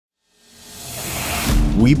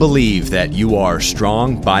We believe that you are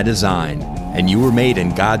strong by design, and you were made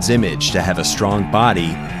in God's image to have a strong body,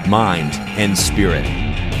 mind, and spirit.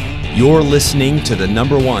 You're listening to the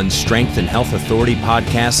 #1 Strength and Health Authority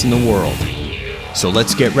podcast in the world. So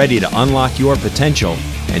let's get ready to unlock your potential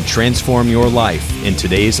and transform your life in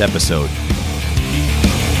today's episode.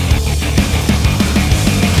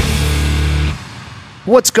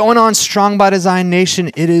 What's going on, Strong by Design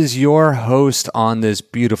Nation? It is your host on this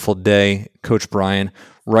beautiful day, Coach Brian,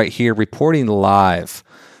 right here reporting live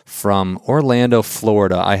from Orlando,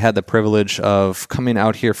 Florida. I had the privilege of coming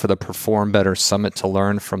out here for the Perform Better Summit to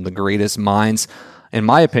learn from the greatest minds, in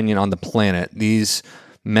my opinion, on the planet. These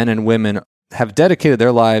men and women have dedicated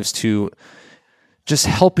their lives to just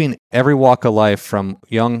helping every walk of life, from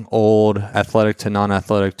young, old, athletic to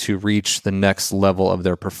non-athletic, to reach the next level of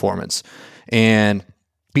their performance. And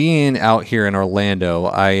being out here in Orlando,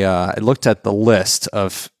 I looked at the list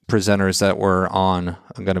of presenters that were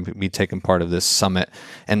going to be taking part of this summit,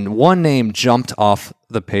 and one name jumped off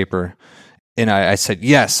the paper, and I said,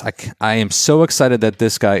 yes, I am so excited that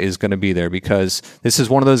this guy is going to be there, because this is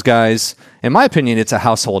one of those guys, in my opinion, it's a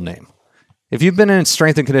household name. If you've been in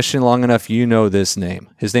strength and conditioning long enough, you know this name.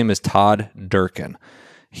 His name is Todd Durkin.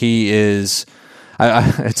 He is,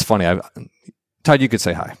 it's funny, Todd, you could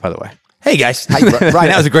say hi, by the way. Hey guys, hi, Brian.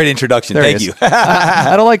 That was a great introduction. Thank you.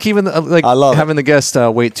 I don't like even I love having the guest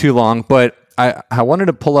wait too long, but I wanted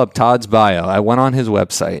to pull up Todd's bio. I went on his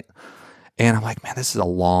website, and I'm like, man, this is a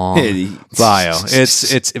long bio.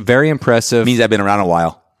 It's very impressive. It means I've been around a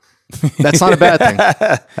while. That's not a bad thing.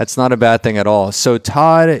 That's not a bad thing at all. So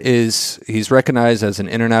Todd he's recognized as an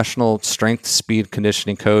international strength, speed,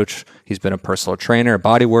 conditioning coach. He's been a personal trainer, a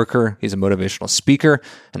body worker. He's a motivational speaker,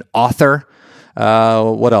 an author.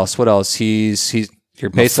 What else? He's your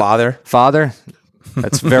father.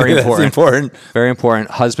 That's very important. That's important. Very important.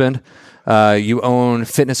 Husband. You own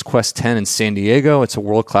Fitness Quest 10 in San Diego. It's a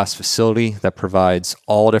world-class facility that provides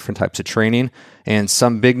all different types of training, and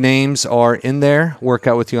some big names are in there, work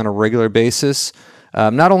out with you on a regular basis.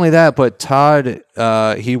 Not only that, but Todd,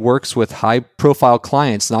 he works with high-profile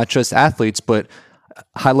clients, not just athletes, but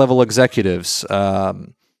high-level executives.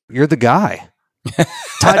 You're the guy.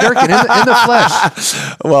 Todd Durkin in the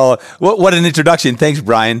flesh. Well, what an introduction. Thanks,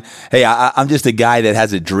 Brian. Hey, I'm just a guy that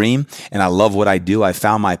has a dream, and I love what I do. I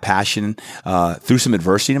found my passion through some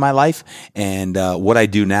adversity in my life, and what I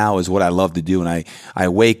do now is what I love to do. And I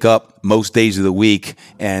wake up most days of the week,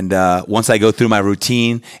 and once I go through my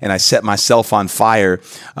routine and I set myself on fire,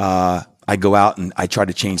 I go out and I try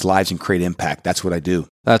to change lives and create impact. That's what I do.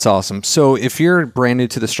 That's awesome. So if you're brand new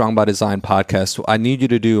to the Strong by Design podcast, I need you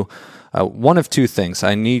to do one of two things.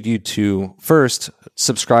 I need you to first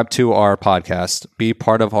subscribe to our podcast, be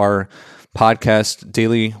part of our podcast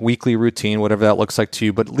daily, weekly routine, whatever that looks like to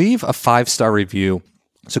you, but leave a 5-star review.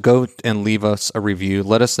 So go and leave us a review.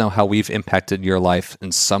 Let us know how we've impacted your life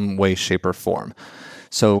in some way, shape, or form.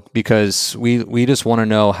 So because we just want to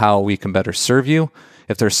know how we can better serve you.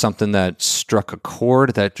 If there's something that struck a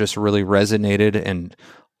chord that just really resonated and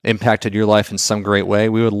impacted your life in some great way,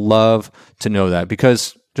 we would love to know that,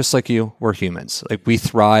 because just like you, we're humans. Like, we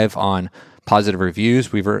thrive on positive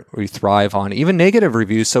reviews. We thrive on even negative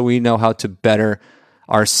reviews, so we know how to better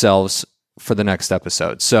ourselves for the next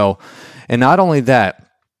episode. So, and not only that,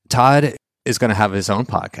 Todd is going to have his own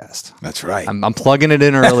podcast. That's right. I'm plugging it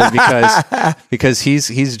in early because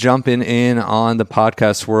he's jumping in on the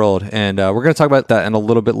podcast world, and we're going to talk about that in a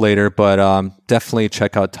little bit later. But definitely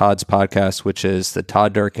check out Todd's podcast, which is the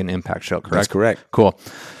Todd Durkin Impact Show. Correct? That's correct. Cool.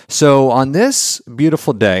 So on this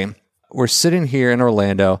beautiful day, we're sitting here in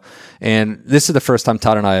Orlando, and this is the first time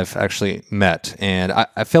Todd and I have actually met. And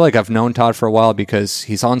I feel like I've known Todd for a while because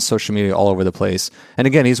he's on social media all over the place. And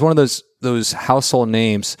again, he's one of those household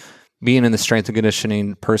names, being in the strength and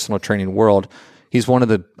conditioning, personal training world. He's one of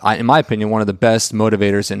the, in my opinion, one of the best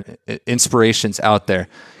motivators and inspirations out there.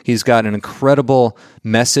 He's got an incredible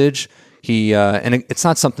message. And it's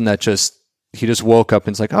not something that he just woke up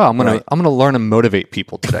and it's like, oh, I'm gonna learn to motivate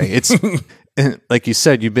people today. It's like you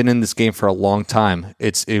said, you've been in this game for a long time.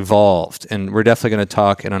 It's evolved, and we're definitely going to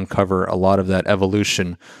talk and uncover a lot of that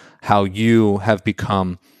evolution, how you have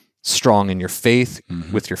become strong in your faith,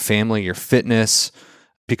 with your family, your fitness,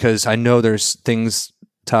 because I know there's things,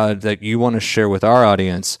 Todd, that you want to share with our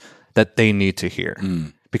audience that they need to hear.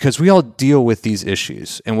 Because we all deal with these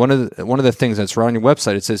issues. And one of the things that's right on your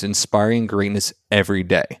website, it says inspiring greatness every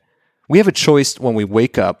day. We have a choice when we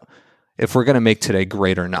wake up if we're going to make today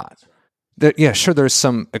great or not. Sure, there's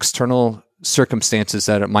some external circumstances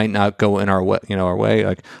that it might not go in our way,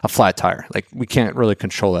 like a flat tire. Like, we can't really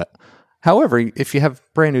control that. However, if you have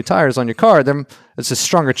brand new tires on your car, then it's a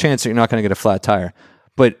stronger chance that you're not going to get a flat tire.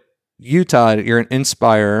 you, Todd, you're an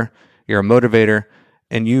inspirer, you're a motivator,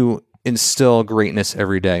 and you instill greatness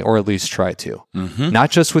every day, or at least try to. Not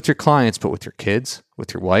just with your clients, but with your kids,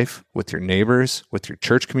 with your wife, with your neighbors, with your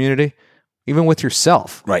church community, even with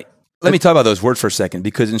yourself. Right. Let me talk about those words for a second,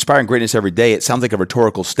 because inspiring greatness every day, it sounds like a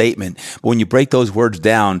rhetorical statement. But when you break those words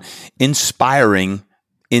down, inspiring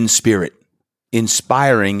in spirit.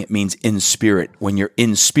 Inspiring means in spirit. When you're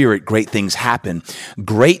in spirit, great things happen.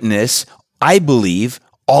 Greatness, I believe,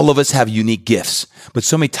 all of us have unique gifts, but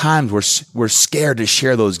so many times we're scared to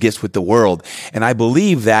share those gifts with the world. And I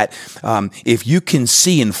believe that if you can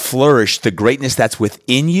see and flourish the greatness that's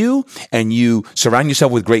within you, and you surround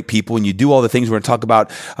yourself with great people, and you do all the things we're going to talk about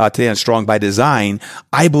today on Strong by Design,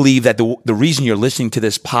 I believe that the reason you're listening to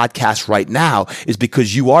this podcast right now is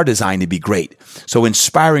because you are designed to be great. So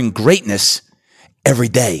inspiring greatness every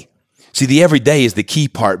day. See, the everyday is the key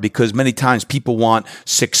part, because many times people want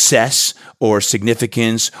success or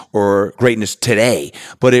significance or greatness today,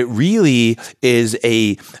 but it really is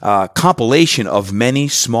a compilation of many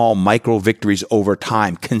small micro victories over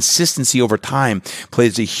time. Consistency over time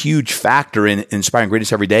plays a huge factor in inspiring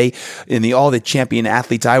greatness every day. In all the champion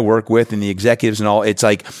athletes I work with and the executives and all, it's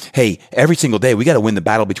like, hey, every single day we got to win the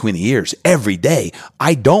battle between the ears. Every day.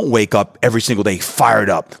 I don't wake up every single day fired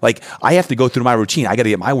up. Like, I have to go through my routine. I got to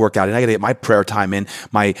get my workout in. I got to get my prayer time in,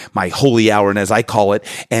 my holy hour, and as I call it.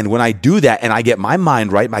 And when I do that and I get my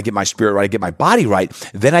mind right, I get my spirit right, I get my body right,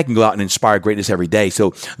 then I can go out and inspire greatness every day.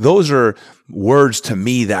 So those are words to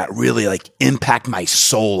me that really like impact my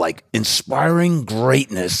soul, like inspiring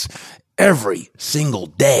greatness every single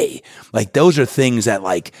day. Like, those are things that,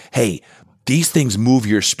 like, hey, these things move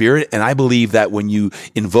your spirit. And I believe that when you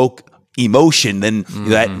invoke emotion, then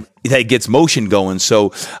that gets motion going. So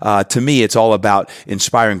to me, it's all about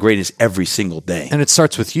inspiring greatness every single day. And it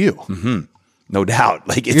starts with you. No doubt.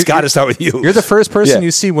 Like, it's got to start with you. You're the first person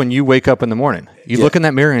you see when you wake up in the morning. You look in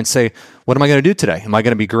that mirror and say, what am I going to do today? Am I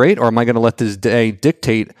going to be great, or am I going to let this day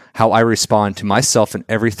dictate how I respond to myself and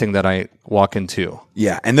everything that I walk into?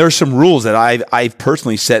 Yeah. And there are some rules that I've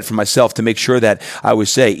personally set for myself to make sure that I would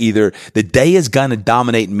say either the day is going to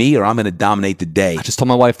dominate me or I'm going to dominate the day. I just told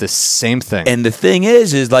my wife the same thing. And the thing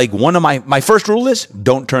is like, one of my first rule is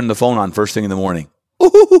don't turn the phone on first thing in the morning.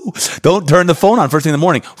 Ooh, don't turn the phone on first thing in the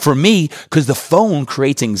morning. For me, because the phone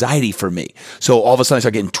creates anxiety for me. So all of a sudden I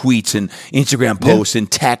start getting tweets and Instagram posts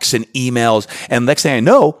and texts and emails. And next thing I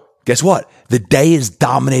know, guess what? The day is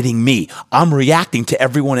dominating me. I'm reacting to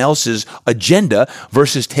everyone else's agenda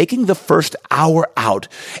versus taking the first hour out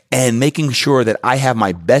and making sure that I have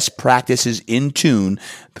my best practices in tune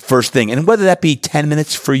the first thing. And whether that be 10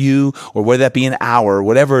 minutes for you or whether that be an hour,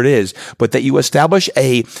 whatever it is, but that you establish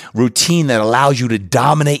a routine that allows you to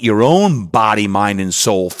dominate your own body, mind, and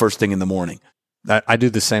soul first thing in the morning. I do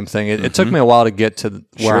the same thing. It took me a while to get to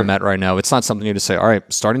where I'm at right now. It's not something you just say, all right,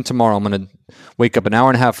 starting tomorrow, I'm going to wake up an hour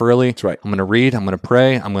and a half early. That's right. I'm going to read. I'm going to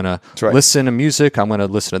pray. I'm going to listen to music. I'm going to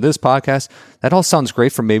listen to this podcast. That all sounds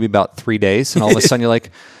great for maybe about 3 days. And all of a sudden you're like,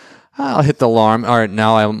 I'll hit the alarm. All right,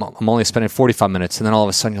 now I'm only spending 45 minutes. And then all of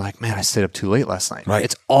a sudden you're like, man, I stayed up too late last night. Right.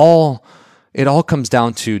 It all comes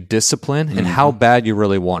down to discipline and how bad you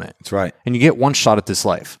really want it. That's right. And you get one shot at this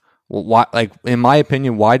life. Well, why, like, in my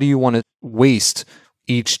opinion, why do you want to waste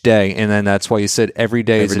each day? And then that's why you said every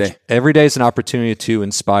day is an opportunity to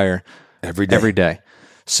inspire every day.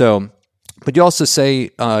 So, but you also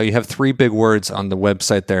say you have 3 big words on the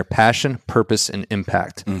website there: passion, purpose, and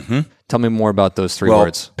impact. Tell me more about those 3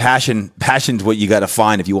 words. Passion's what you got to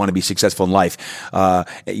find if you want to be successful in life.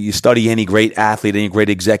 You study any great athlete, any great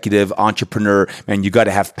executive, entrepreneur, and you got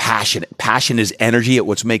to have passion. Passion is energy. It's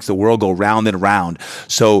what makes the world go round and round.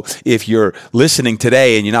 So if you're listening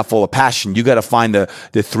today and you're not full of passion, you got to find the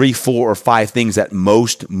 3, 4, or 5 things that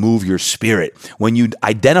most move your spirit. When you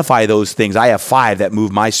identify those things, I have 5 that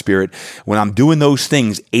move my spirit. When I'm doing those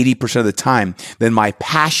things 80% of the time, then my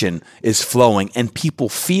passion is flowing, and people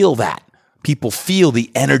feel that. People feel the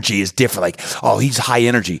energy is different. Like, oh, he's high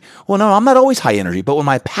energy. Well, no, I'm not always high energy. But when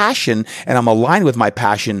my passion and I'm aligned with my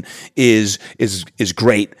passion is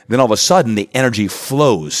great, then all of a sudden the energy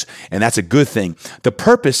flows, and that's a good thing. The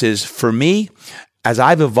purpose is, for me, as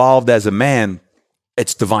I've evolved as a man,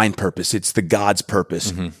 it's divine purpose. It's the God's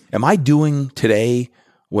purpose. Am I doing today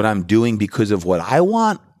what I'm doing because of what I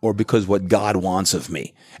want or because what God wants of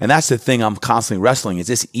me? And that's the thing I'm constantly wrestling. Is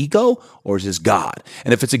this ego or is this God?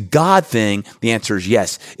 And if it's a God thing, the answer is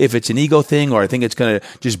yes. If it's an ego thing, or I think it's going to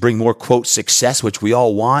just bring more, quote, success, which we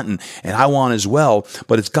all want and I want as well,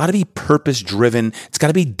 but it's got to be purpose driven. It's got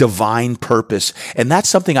to be divine purpose. And that's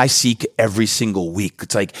something I seek every single week.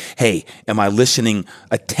 It's like, hey, am I listening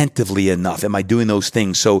attentively enough? Am I doing those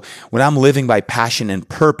things? So when I'm living by passion and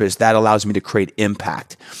purpose, that allows me to create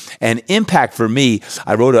impact. And impact for me,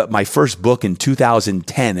 I wrote my first book in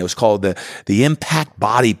 2010. It was called the Impact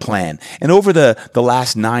Body Plan. And over the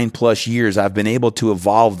last 9+ years, I've been able to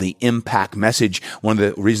evolve the impact message. One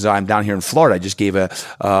of the reasons I'm down here in Florida, I just gave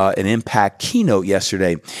an impact keynote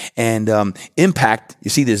yesterday. And impact, you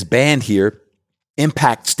see this band here,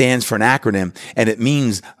 impact stands for an acronym, and it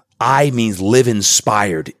means live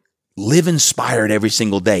inspired. Live inspired every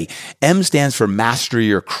single day. M stands for master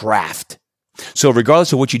your craft. So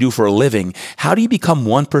regardless of what you do for a living, how do you become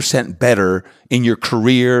 1% better in your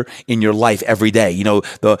career, in your life every day? You know,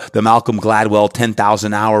 the Malcolm Gladwell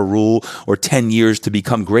 10,000 hour rule, or 10 years to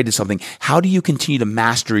become great at something. How do you continue to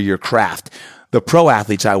master your craft? The pro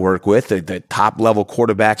athletes I work with, the top level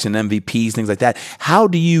quarterbacks and MVPs, things like that. How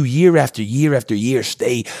do you year after year after year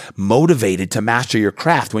stay motivated to master your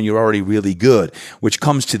craft when you're already really good? Which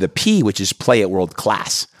comes to the P, which is play at world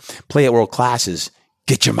class. Play at world class is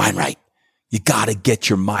get your mind right. You got to get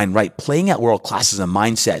your mind right. Playing at world class is a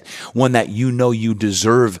mindset, one that you know you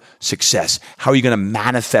deserve success. How are you going to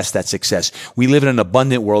manifest that success? We live in an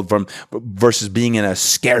abundant world versus being in a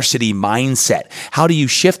scarcity mindset. How do you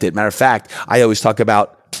shift it? Matter of fact, I always talk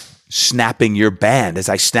about snapping your band. As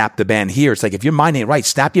I snap the band here, it's like, if your mind ain't right,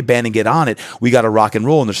 snap your band and get on it. We got to rock and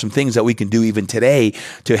roll. And there's some things that we can do even today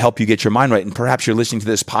to help you get your mind right. And perhaps you're listening to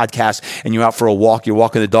this podcast and you're out for a walk, you're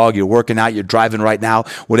walking the dog, you're working out, you're driving right now,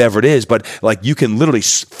 whatever it is. But like, you can literally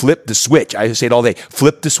flip the switch. I say it all day,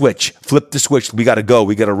 flip the switch. We got to go.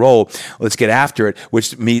 We got to roll. Let's get after it,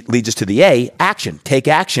 which leads us to the A, action. Take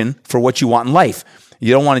action for what you want in life.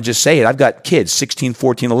 You don't want to just say it. I've got kids, 16,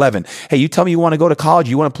 14, 11. Hey, you tell me you want to go to college,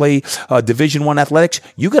 you want to play Division I athletics,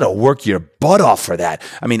 you got to work your butt off for that.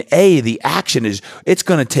 I mean, the action is, it's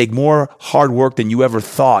going to take more hard work than you ever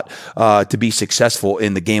thought to be successful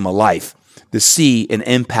in the game of life. The C, an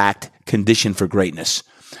impact, condition for greatness.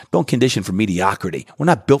 Don't condition for mediocrity. We're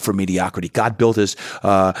not built for mediocrity. God built us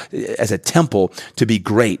as a temple to be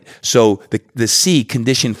great. So the C,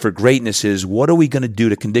 condition for greatness, is what are we going to do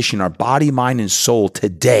to condition our body, mind, and soul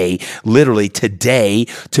today, literally today,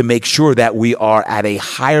 to make sure that we are at a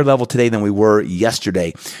higher level today than we were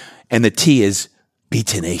yesterday. And the T is be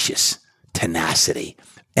tenacious, tenacity.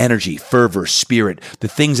 Energy, fervor, spirit, the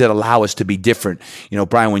things that allow us to be different. You know,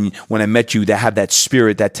 Brian, when I met you, that have that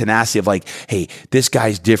spirit, that tenacity of like, hey, this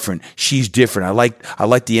guy's different. She's different. I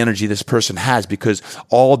like the energy this person has, because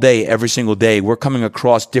all day, every single day, we're coming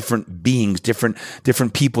across different beings, different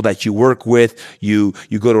people that you work with. You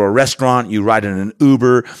go to a restaurant, you ride in an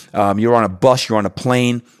Uber, you're on a bus, you're on a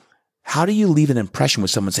plane. How do you leave an impression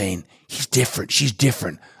with someone saying, he's different, she's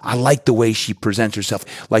different, I like the way she presents herself,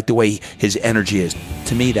 like the way his energy is?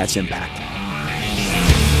 To me, that's impact.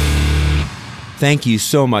 Thank you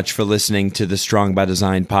so much for listening to the Strong by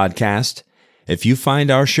Design podcast. If you find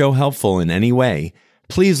our show helpful in any way,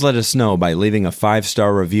 please let us know by leaving a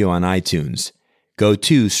 5-star review on iTunes. Go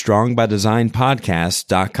to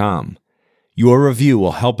strongbydesignpodcast.com. Your review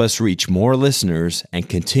will help us reach more listeners and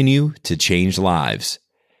continue to change lives.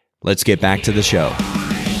 Let's get back to the show.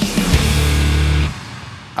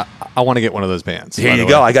 I want to get one of those bands. Here you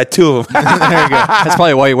go. I got 2 of them. There you go. That's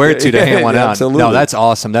probably why you wear it to hand one out. Absolutely. No, that's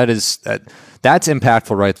awesome. That's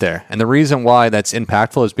impactful right there. And the reason why that's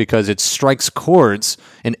impactful is because it strikes chords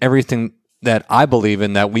in everything that I believe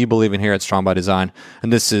in, that we believe in here at Strong by Design.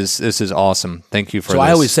 And this is awesome. Thank you for this. So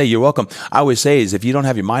I always say, you're welcome. I always say is, if you don't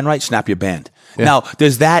have your mind right, snap your band. Yeah. Now,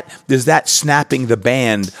 does that snapping the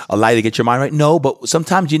band allow you to get your mind right? No, but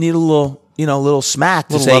sometimes you need a little smack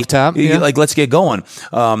to say, love tap, yeah. Like, let's get going.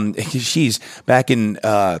 She's back in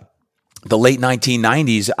the late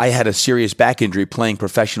 1990s, I had a serious back injury playing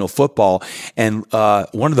professional football, and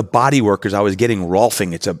one of the body workers I was getting,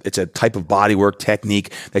 Rolfing. It's a type of body work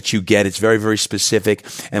technique that you get. It's very, very specific.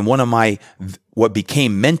 And one of my what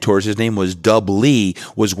became mentors, his name was Dub Lee,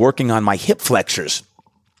 was working on my hip flexors.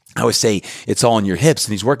 I always say it's all in your hips,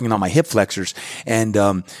 and he's working on my hip flexors. And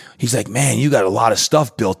he's like, man, you got a lot of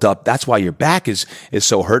stuff built up. That's why your back is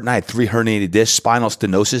so hurt. And I had 3 herniated discs, spinal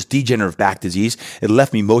stenosis, degenerative back disease. It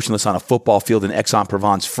left me motionless on a football field in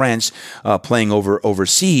Aix-en-Provence, France, playing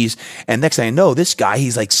overseas. And next thing I know, this guy,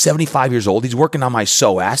 he's like 75 years old. He's working on my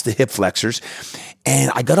psoas, the hip flexors.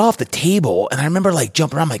 And I got off the table, and I remember like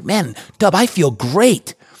jumping around. I'm like, man, Dub, I feel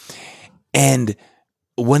great. And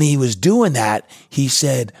when he was doing that, he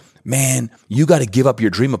said, man, you got to give up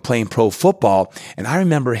your dream of playing pro football. And I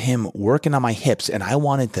remember him working on my hips, and I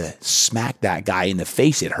wanted to smack that guy in the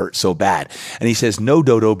face. It hurt so bad. And he says, no,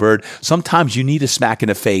 Dodo Bird, sometimes you need a smack in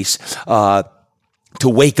the face to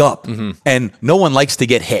wake up. And no one likes to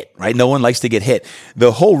get hit, right? No one likes to get hit.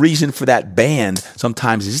 The whole reason for that band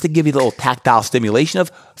sometimes is just to give you a little tactile stimulation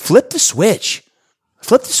of flip the switch.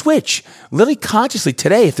 Flip the switch. Literally consciously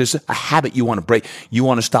today, if there's a habit you want to break, you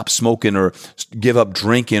want to stop smoking or give up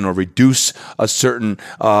drinking or reduce a certain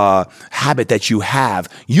habit that you have,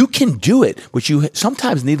 you can do it. But you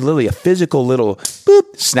sometimes need literally a physical little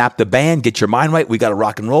boop, snap the band, get your mind right. We got to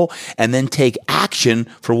rock and roll, and then take action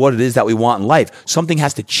for what it is that we want in life. Something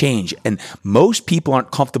has to change. And most people aren't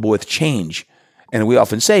comfortable with change. And we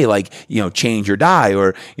often say, like, change or die,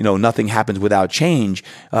 or, nothing happens without change.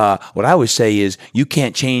 What I always say is you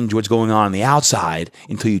can't change what's going on the outside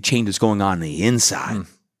until you change what's going on the inside.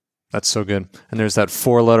 That's so good. And there's that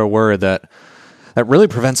 4-letter word that really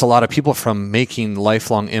prevents a lot of people from making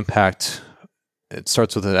lifelong impact. It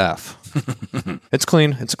starts with an F. It's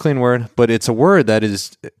clean. It's a clean word, but it's a word that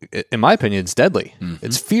is, in my opinion, it's deadly.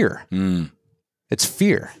 It's fear. It's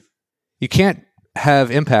fear. You can't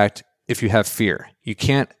have impact if you have fear. You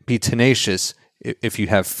can't be tenacious if you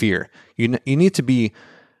have fear. You need to be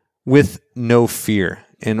with no fear.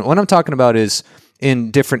 And what I'm talking about is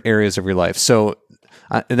in different areas of your life. So,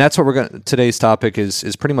 and that's what today's topic is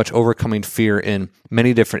pretty much overcoming fear in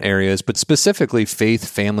many different areas, but specifically faith,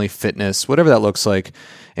 family, fitness, whatever that looks like.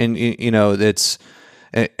 And, it's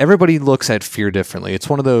everybody looks at fear differently. It's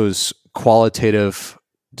one of those qualitative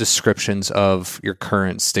descriptions of your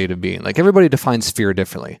current state of being. Like, everybody defines fear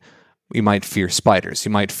differently. You might fear spiders.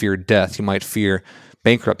 You might fear death. You might fear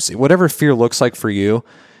bankruptcy. Whatever fear looks like for you,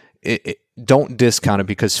 don't discount it,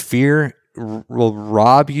 because fear will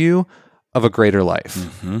rob you of a greater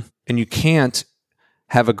life. And you can't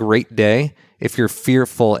have a great day if you're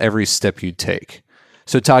fearful every step you take.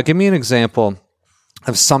 So, Todd, give me an example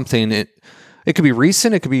of something. It could be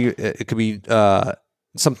recent. It could be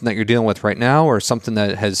something that you're dealing with right now, or something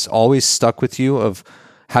that has always stuck with you, of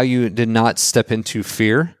how you did not step into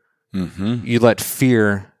fear. You let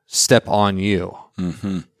fear step on you.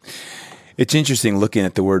 It's interesting looking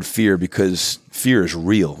at the word fear, because fear is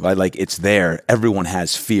real, right? Like, it's there. Everyone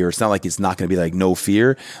has fear. It's not like it's not going to be like no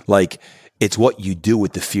fear. Like, it's what you do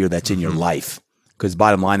with the fear that's in your life. Because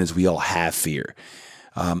bottom line is we all have fear.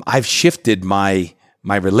 I've shifted my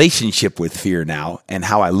relationship with fear now, and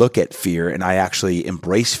how I look at fear, and I actually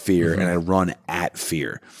embrace fear and I run at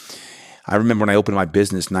fear. I remember when I opened my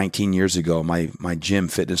business 19 years ago, my gym,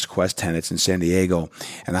 Fitness Quest Tenets in San Diego,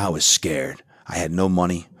 and I was scared. I had no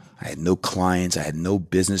money. I had no clients. I had no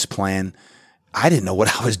business plan. I didn't know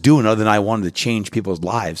what I was doing other than I wanted to change people's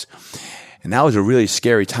lives. And that was a really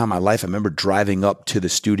scary time in my life. I remember driving up to the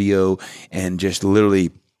studio and just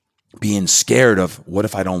literally being scared of, what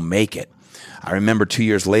if I don't make it? I remember 2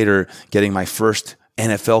 years later getting my first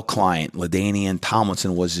NFL client. LaDainian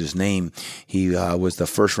Tomlinson was his name. He was the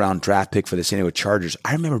first round draft pick for the San Diego Chargers.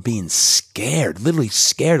 I remember being scared, literally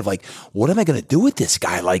scared of, like, what am I going to do with this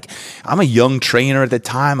guy? Like, I'm a young trainer at the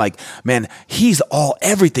time. Like, man, he's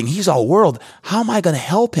everything. He's all world. How am I going to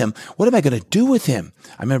help him? What am I going to do with him?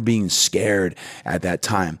 I remember being scared at that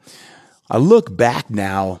time. I look back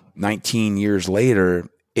now, 19 years later,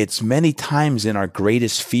 it's many times in our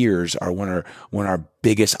greatest fears are when our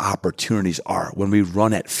biggest opportunities are, when we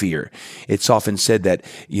run at fear. It's often said that,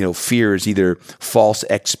 fear is either false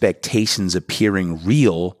expectations appearing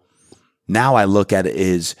real. Now I look at it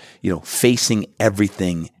as, facing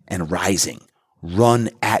everything and rising. Run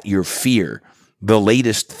at your fear. The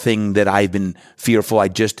latest thing that I've been fearful, I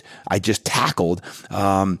just tackled,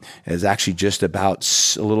 is actually just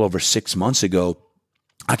about a little over 6 months ago.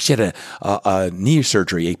 I actually had a knee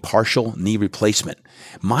surgery, a partial knee replacement.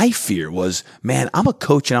 My fear was, man, I'm a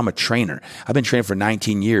coach and I'm a trainer. I've been training for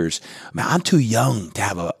 19 years. Man, I'm too young to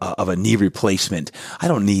have a knee replacement. I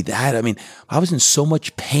don't need that. I mean, I was in so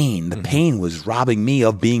much pain. The pain was robbing me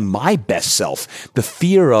of being my best self. The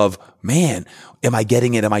fear of, man, am I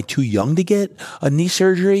getting it? Am I too young to get a knee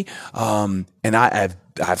surgery? And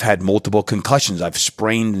I've had multiple concussions. I've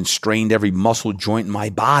sprained and strained every muscle joint in my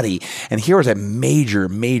body. And here was a major,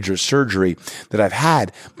 major surgery that I've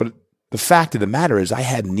had. But The fact of the matter is I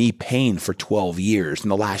had knee pain for 12 years. In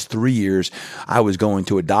the last 3 years, I was going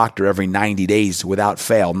to a doctor every 90 days without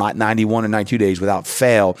fail, not 91 or 92 days without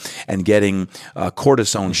fail, and getting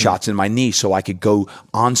cortisone shots in my knee so I could go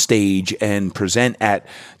on stage and present at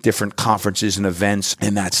different conferences and events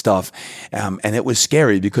and that stuff. And it was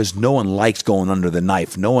scary because no one likes going under the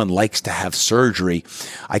knife. No one likes to have surgery.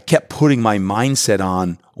 I kept putting my mindset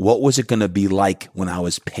on, what was it going to be like when I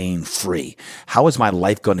was pain-free? How was my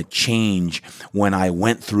life going to change when I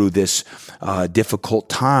went through this difficult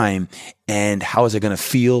time? And how was I going to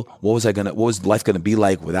feel? What was life going to be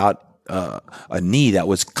like without a knee that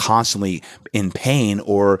was constantly in pain?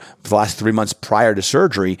 Or for the last 3 months prior to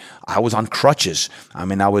surgery, I was on crutches. I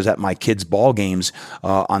mean, I was at my kids' ball games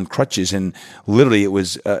on crutches, and literally it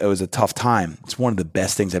was a tough time. It's one of the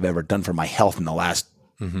best things I've ever done for my health in the last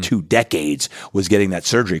 2 decades was getting that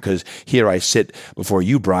surgery, because here I sit before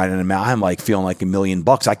you, Brian, and I'm like feeling like $1 million.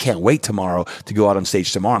 I can't wait tomorrow to go out on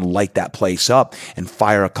stage tomorrow and light that place up and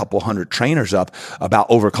fire a couple hundred trainers up about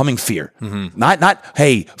overcoming fear. Not,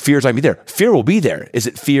 hey, fear's not gonna be there. Fear will be there. Is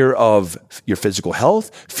it fear of your physical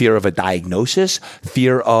health, fear of a diagnosis,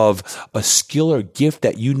 fear of a skill or gift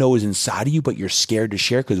that you know is inside of you, but you're scared to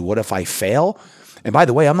share because what if I fail? And by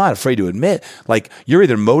the way, I'm not afraid to admit, like, you're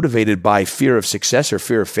either motivated by fear of success or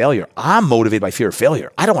fear of failure. I'm motivated by fear of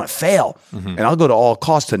failure. I don't want to fail. And I'll go to all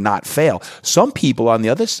costs to not fail. Some people on the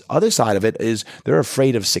other side of it is they're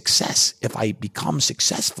afraid of success. If I become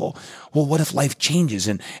successful, well, what if life changes?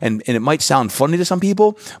 And it might sound funny to some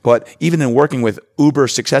people, but even in working with uber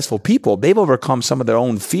successful people, they've overcome some of their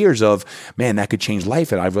own fears of, man, that could change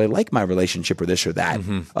life, and I really like my relationship or this or that.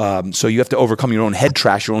 So you have to overcome your own head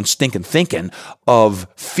trash, your own stinking thinking of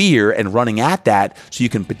fear and running at that so you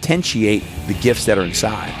can potentiate the gifts that are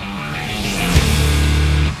inside.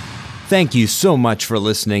 Thank you so much for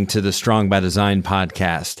listening to the Strong by Design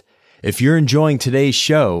podcast. If you're enjoying today's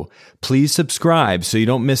show, please subscribe so you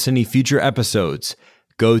don't miss any future episodes.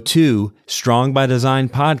 Go to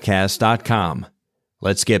strongbydesignpodcast.com.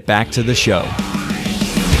 Let's get back to the show.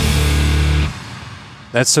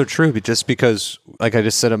 That's so true. Just because, like I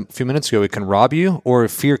just said a few minutes ago, it can rob you, or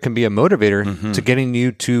fear can be a motivator to getting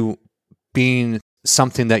you to being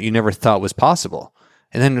something that you never thought was possible.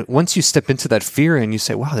 And then once you step into that fear and you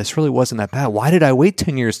say, wow, this really wasn't that bad. Why did I wait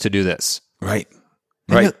 10 years to do this? Right.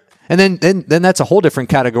 And then that's a whole different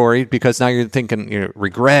category, because now you're thinking,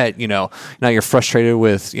 regret, now you're frustrated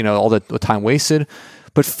with, all the time wasted.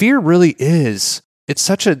 But fear really is, it's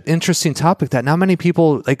such an interesting topic that not many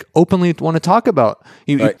people openly want to talk about.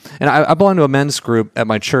 And I belong to a men's group at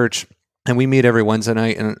my church, and we meet every Wednesday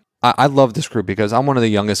night. And I love this group because I'm one of the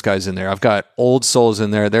youngest guys in there. I've got old souls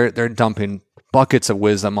in there. They're dumping buckets of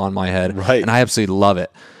wisdom on my head. Right. And I absolutely love it.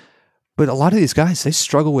 But a lot of these guys, they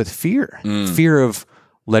struggle with fear. Fear of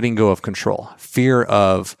letting go of control. Fear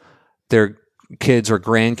of their kids or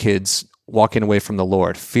grandkids walking away from the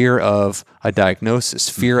Lord. Fear of a diagnosis.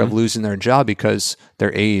 Fear of losing their job because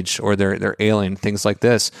they're aged or they're ailing, things like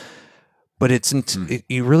this. But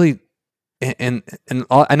you really, and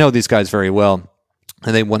I know these guys very well,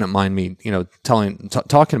 and they wouldn't mind me,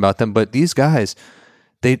 talking about them. But these guys,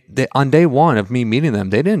 they on day one of me meeting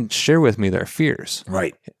them, they didn't share with me their fears.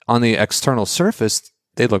 Right. On the external surface,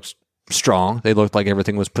 they looked strong. They looked like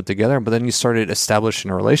everything was put together. But then you started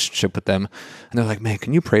establishing a relationship with them, and they're like, man,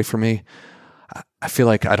 can you pray for me? I feel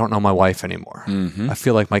like I don't know my wife anymore. I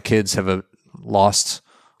feel like my kids have lost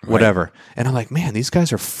whatever. Right. And I'm like, man, these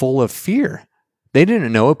guys are full of fear. They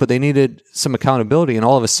didn't know it, but they needed some accountability. And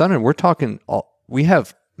all of a sudden, we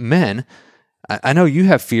have men. I know you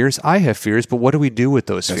have fears. I have fears. But what do we do with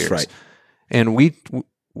those fears? That's right. And we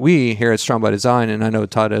here at Strong by Design, and I know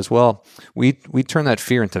Todd as well, we turn that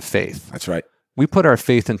fear into faith. That's right. We put our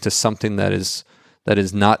faith into something that is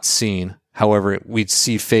not seen. However, we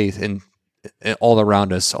see faith in all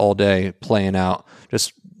around us all day playing out.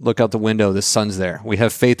 Just look out the window, the sun's there. We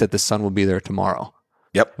have faith that the sun will be there tomorrow.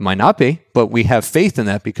 Yep. It might not be, but we have faith in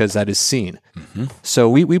that because that is seen. So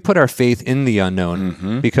we put our faith in the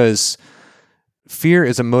unknown because fear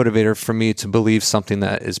is a motivator for me to believe something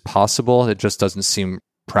that is possible. It just doesn't seem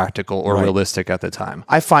practical or realistic at the time.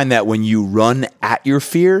 I find that when you run at your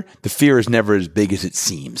fear, the fear is never as big as it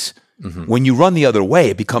seems. When you run the other way,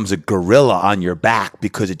 it becomes a gorilla on your back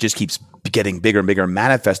because it just keeps getting bigger and bigger,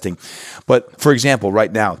 manifesting. But for example,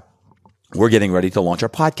 right now, we're getting ready to launch our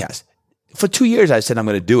podcast. For 2 years, I said, I'm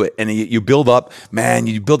going to do it. And you build up, man,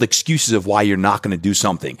 you build excuses of why you're not going to do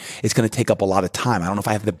something. It's going to take up a lot of time. I don't know if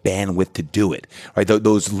I have the bandwidth to do it, right?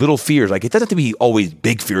 Those little fears, like it doesn't have to be always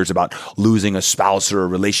big fears about losing a spouse or a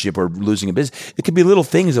relationship or losing a business. It could be little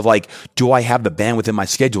things of like, do I have the bandwidth in my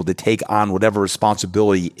schedule to take on whatever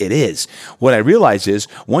responsibility it is? What I realize is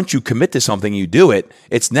once you commit to something, you do it,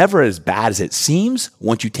 it's never as bad as it seems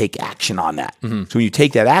once you take action on that. Mm-hmm. So when you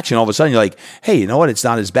take that action, all of a sudden you're like, hey, you know what? It's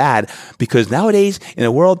not as bad. Because nowadays in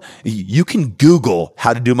the world, you can Google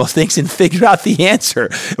how to do most things and figure out the answer,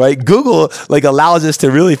 right? Google like allows us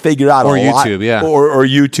to really figure out or a YouTube, lot. yeah, or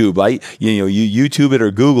YouTube, right? You YouTube it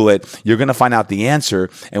or Google it, you're going to find out the answer.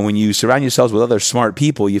 And when you surround yourselves with other smart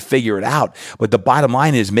people, you figure it out. But the bottom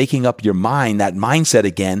line is making up your mind, that mindset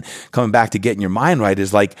again, coming back to getting your mind right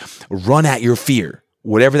is like run at your fear.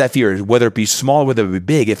 Whatever that fear is, whether it be small, whether it be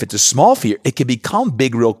big, if it's a small fear, it can become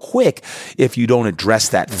big real quick if you don't address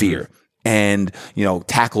that fear. And,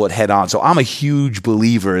 tackle it head on. So I'm a huge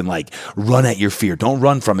believer in like run at your fear. Don't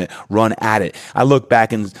run from it, run at it. I look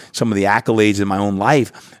back in some of the accolades in my own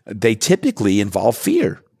life, they typically involve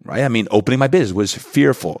fear. Right? I mean, opening my business was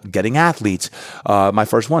fearful. Getting athletes, my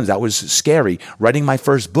first ones, that was scary. Writing my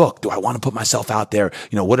first book, do I want to put myself out there?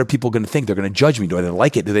 What are people going to think? They're going to judge me. Do they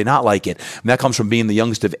like it? Do they not like it? And that comes from being the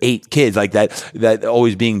youngest of 8 kids, like that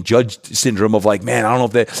always being judged syndrome of like, man, I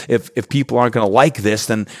don't know if people aren't going to like this,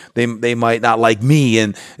 then they might not like me.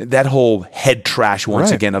 And that whole head trash once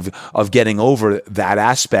again of getting over that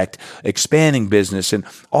aspect, expanding business and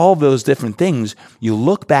all those different things. You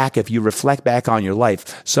look back, if you reflect back on your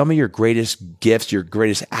life, some of your greatest gifts, your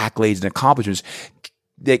greatest accolades and accomplishments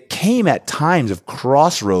that came at times of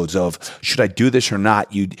crossroads of should I do this or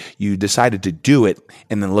not? You decided to do it,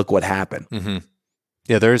 and then look what happened. Mm-hmm.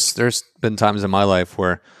 Yeah, there's been times in my life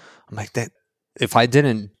where I'm like, that if I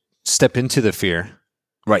didn't step into the fear,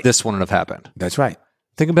 this wouldn't have happened. That's right.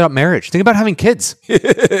 Think about marriage. Think about having kids.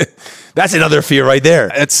 That's another fear right there.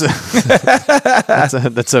 That's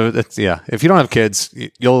yeah. If you don't have kids,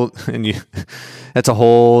 that's a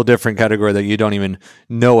whole different category that you don't even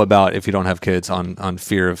know about if you don't have kids on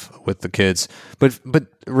fear with the kids. But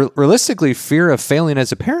realistically, fear of failing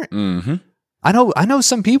as a parent. Mm-hmm. I know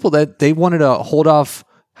some people that they wanted to hold off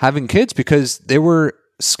having kids because they were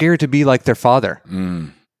scared to be like their father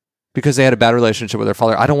because they had a bad relationship with their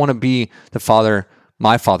father. I don't want to be the father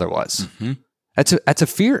my father was. Mm-hmm. That's a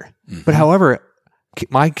fear. Mm-hmm. But however,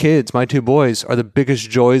 my kids, my 2 boys, are the biggest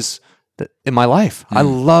joys in my life. I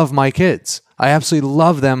love my kids. I absolutely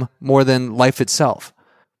love them more than life itself.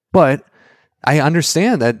 But I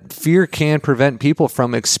understand that fear can prevent people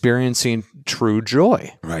from experiencing true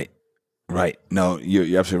joy. Right. No,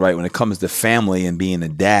 you're absolutely right. When it comes to family and being a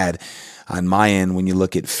dad, on my end, when you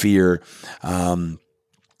look at fear,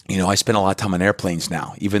 I spend a lot of time on airplanes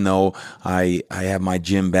now. Even though I have my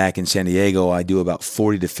gym back in San Diego, I do about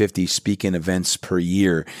 40 to 50 speaking events per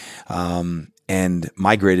year. And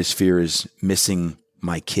my greatest fear is missing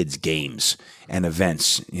my kids' games and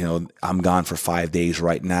events. I'm gone for 5 days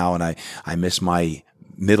right now, and I miss my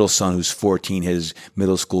middle son, who's 14, his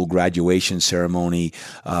middle school graduation ceremony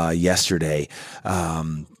yesterday.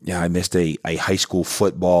 I missed a high school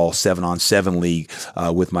football 7-on-7 league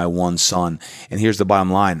with my one son. And here's the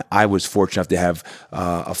bottom line. I was fortunate enough to have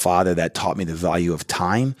a father that taught me the value of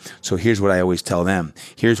time. So here's what I always tell them.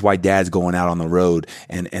 Here's why dad's going out on the road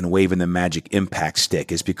and waving the magic impact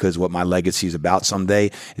stick is because what my legacy is about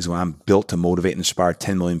someday is when I'm built to motivate and inspire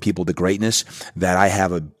 10 million people to greatness, that I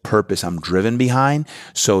have a purpose I'm driven behind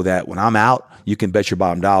so that when I'm out, you can bet your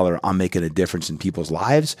bottom dollar I'm making a difference in people's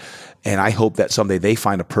lives. And I hope that someday they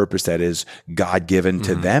find a purpose that is God-given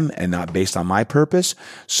to them and not based on my purpose,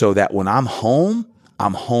 so that when I'm home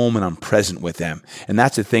and I'm present with them. And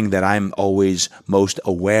that's the thing that I'm always most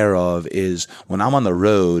aware of is when I'm on the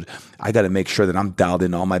road, I got to make sure that I'm dialed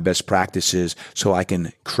in all my best practices so I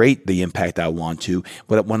can create the impact I want to.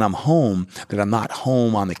 But when I'm home, that I'm not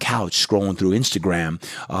home on the couch scrolling through Instagram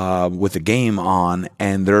with the game on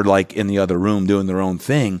and they're like in the other room doing their own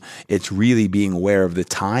thing. It's really being aware of the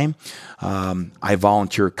time. I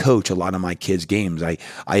volunteer coach a lot of my kids' games. I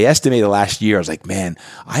estimated last year, I was like, man,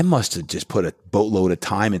 I must have just put a boatload of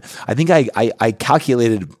time in. I think I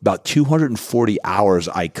calculated about 240 hours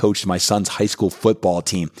I coached my son's high school football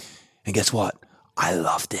team. And guess what? I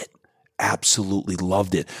loved it. Absolutely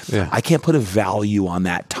loved it. Yeah. I can't put a value on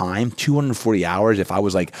that time. 240 hours. If I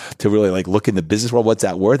was like to really like look in the business world, what's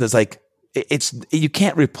that worth? It's like, you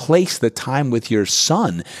can't replace the time with your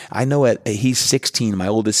son. I know he's 16. My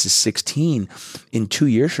oldest is 16. In 2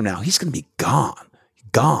 years from now, he's going to be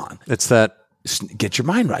gone. It's that Get your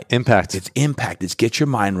mind right. Impact. It's impact. It's get your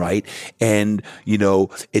mind right. And,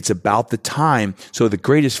 it's about the time. So the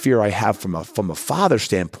greatest fear I have from a father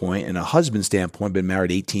standpoint and a husband standpoint, been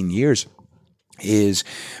married 18 years, is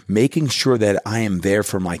making sure that I am there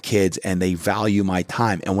for my kids and they value my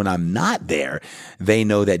time. And when I'm not there, they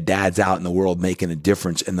know that dad's out in the world making a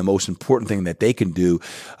difference. And the most important thing that they can do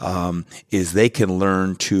is they can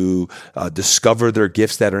learn to discover their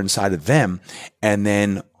gifts that are inside of them, and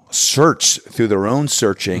then search through their own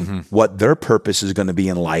searching what their purpose is going to be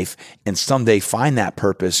in life, and someday find that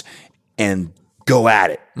purpose and go at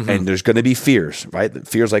it. And there's going to be fears, right?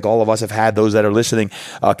 Fears like all of us have had. Those that are listening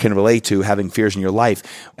can relate to having fears in your life.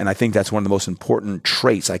 And I think that's one of the most important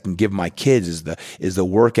traits I can give my kids is the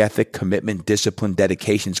work ethic, commitment, discipline,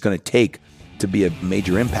 dedication it's going to take to be a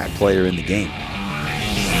major impact player in the game.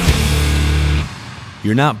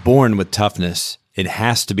 You're not born with toughness. It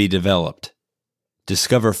has to be developed.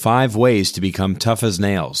 Discover 5 ways to become tough as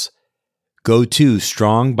nails. Go to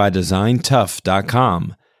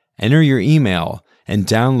strongbydesigntough.com, enter your email, and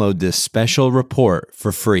download this special report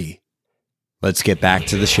for free. Let's get back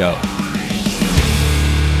to the show.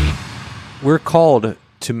 We're called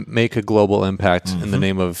to make a global impact in the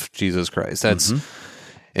name of Jesus Christ. That's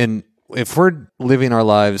and if we're living our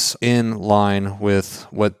lives in line with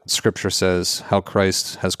what Scripture says, how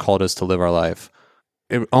Christ has called us to live our life,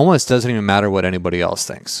 it almost doesn't even matter what anybody else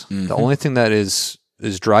thinks. The only thing that is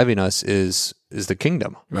driving us is the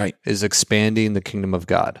kingdom, right? Is expanding the kingdom of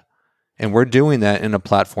God. And we're doing that in a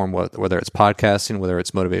platform, whether it's podcasting, whether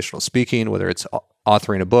it's motivational speaking, whether it's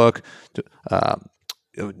authoring a book,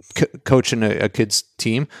 coaching a kid's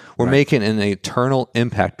team. We're making an eternal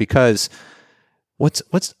impact because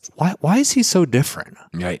why is he so different?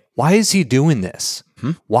 Right. Why is he doing this?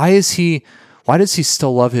 Why does he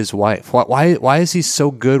still love his wife? Why is he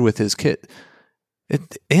so good with his kid?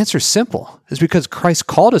 The answer's simple. It's because Christ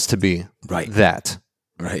called us to be that.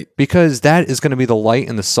 Right. Because that is going to be the light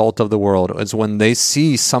and the salt of the world, is when they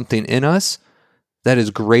see something in us that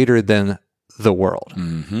is greater than the world.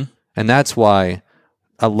 And that's why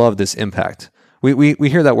I love this impact. We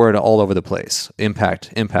hear that word all over the place,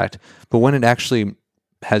 impact. But when it actually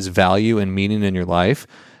has value and meaning in your life,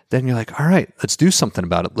 then you're like, all right, let's do something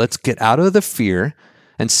about it. Let's get out of the fear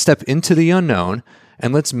and step into the unknown,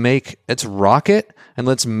 and let's rock it, and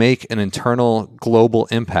let's make an internal global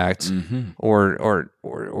impact,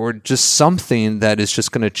 or just something that is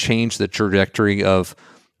just going to change the trajectory of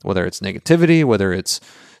whether it's negativity, whether it's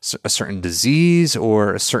a certain disease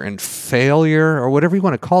or a certain failure or whatever you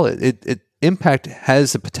want to call it. Impact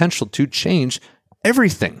has the potential to change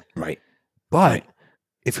everything. Right. But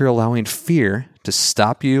if you're allowing fear to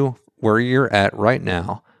stop you where you're at right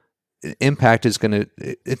now, impact is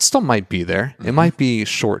it still might be there. It might be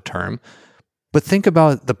short term, but think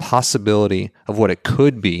about the possibility of what it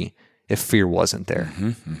could be if fear wasn't there.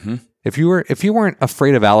 If you weren't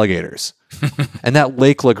afraid of alligators and that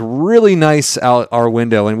lake looked really nice out our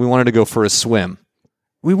window and we wanted to go for a swim,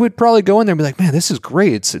 we would probably go in there and be like, man, this is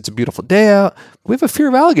great. It's a beautiful day out. We have a fear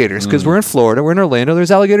of alligators because we're in Florida. We're in Orlando.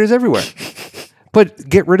 There's alligators everywhere. But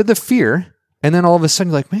get rid of the fear, and then all of a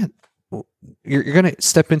sudden you're like, man, you're going to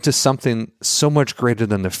step into something so much greater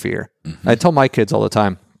than the fear. I tell my kids all the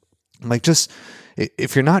time, I'm like, just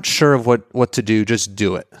if you're not sure of what to do, just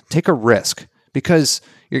do it. Take a risk, because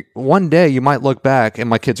one day you might look back, and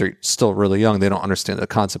my kids are still really young. They don't understand the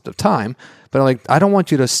concept of time, but I'm like, I don't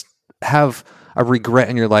want you to have a regret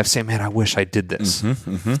in your life saying, man, I wish I did this.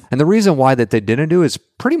 And the reason why that they didn't do is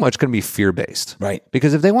pretty much going to be fear-based. Right.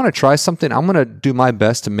 Because if they want to try something, I'm going to do my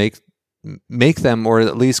best to make them, or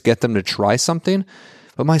at least get them to try something.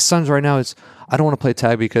 But my sons right now, I don't want to play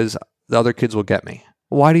tag because the other kids will get me.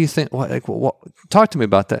 Why do you think? Talk to me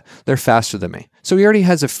about that. They're faster than me. So he already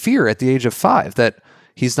has a fear at the age of 5 that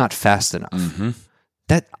he's not fast enough.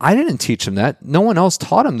 That I didn't teach him that. No one else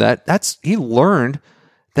taught him that. He learned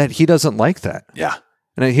that he doesn't like that. Yeah.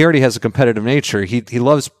 And he already has a competitive nature. He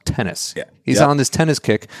loves tennis. Yeah. He's on this tennis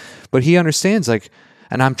kick, but he understands, and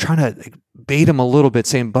I'm trying to bait him a little bit,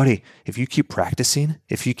 saying, buddy, if you keep practicing,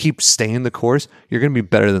 if you keep staying the course, you're going to be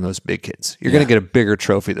better than those big kids. You're going to get a bigger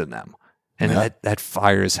trophy than them. And that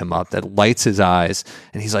fires him up, that lights his eyes.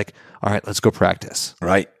 And he's like, all right, let's go practice.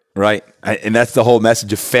 Right. And that's the whole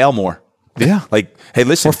message of fail more. Yeah. Like, hey,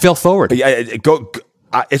 listen. Or fail forward. Go.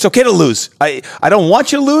 It's okay to lose. I don't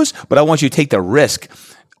want you to lose, but I want you to take the risk,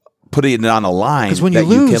 putting it on the line. Because when you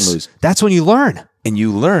lose, that's when you learn. And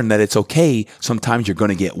you learn that it's okay. Sometimes you're going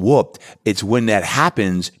to get whooped. It's when that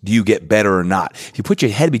happens, do you get better or not? If you put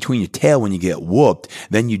your head between your tail when you get whooped,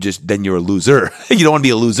 then you're a loser. You don't want to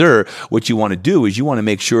be a loser. What you want to do is you want to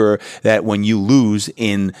make sure that when you lose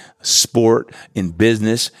in sport, in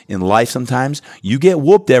business, in life, sometimes you get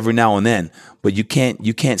whooped every now and then, but you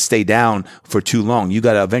can't stay down for too long. You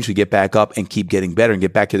got to eventually get back up and keep getting better and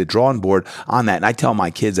get back to the drawing board on that. And I tell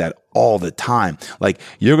my kids that all the time. Like,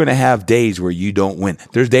 you're going to have days where you don't win.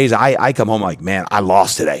 There's days I come home like, man, I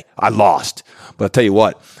lost today. I lost. But I'll tell you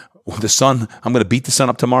what, I'm going to beat the sun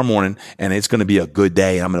up tomorrow morning, and it's going to be a good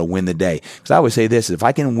day, and I'm going to win the day. Because I always say this, if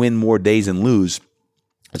I can win more days than lose,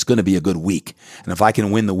 it's going to be a good week. And if I can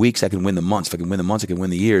win the weeks, I can win the months. If I can win the months, I can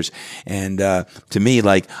win the years. And to me,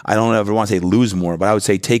 like, I don't ever want to say lose more, but I would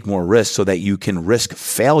say take more risks so that you can risk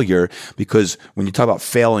failure. Because when you talk about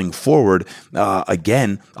failing forward,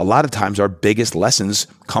 again, a lot of times our biggest lessons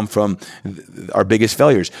come from our biggest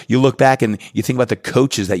failures. You look back and you think about the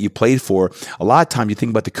coaches that you played for. A lot of times you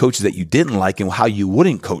think about the coaches that you didn't like and how you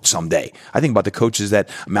wouldn't coach someday. I think about the coaches that,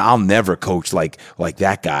 I'll never coach like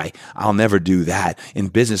that guy. I'll never do that. In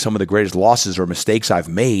business, some of the greatest losses or mistakes I've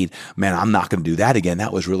made, man, I'm not going to do that again.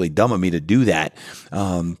 That was really dumb of me to do that.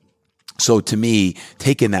 So to me,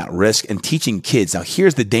 taking that risk and teaching kids. Now,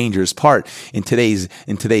 here's the dangerous part in today's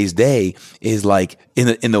day is, like,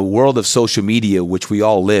 in the world of social media, which we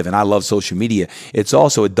all live, and I love social media. It's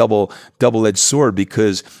also a double-edged sword,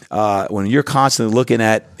 because when you're constantly looking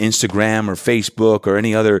at Instagram or Facebook or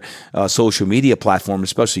any other social media platform,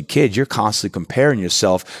 especially kids, you're constantly comparing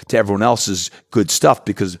yourself to everyone else's good stuff,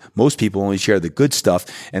 because most people only share the good stuff.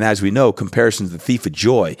 And as we know, comparison is the thief of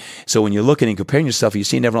joy. So when you're looking and comparing yourself, you're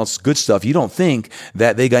seeing everyone else's good stuff. You don't think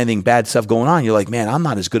that they got anything bad stuff going on. You're like, man, I'm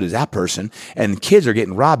not as good as that person. And kids are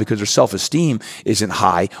getting robbed because their self-esteem isn't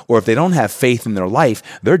high, or if they don't have faith in their life,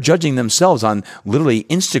 they're judging themselves on literally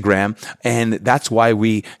Instagram. And that's why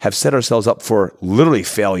we have set ourselves up for literally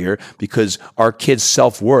failure, because our kids'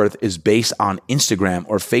 self-worth is based on Instagram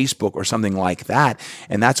or Facebook or something like that.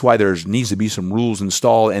 And that's why there needs to be some rules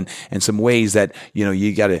installed and some ways that,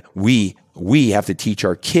 we have to teach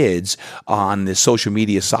our kids on the social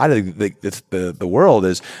media side of the world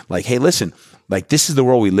is like, hey, listen, like, this is the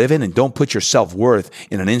world we live in, and don't put your self-worth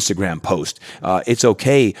in an Instagram post. It's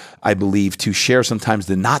okay, I believe, to share sometimes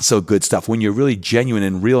the not so good stuff. When you're really genuine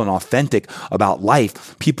and real and authentic about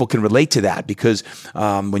life, people can relate to that, because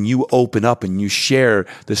when you open up and you share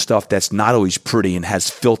the stuff that's not always pretty and has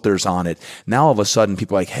filters on it, now all of a sudden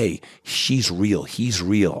people are like, hey, she's real, he's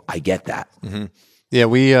real. I get that. Mm-hmm.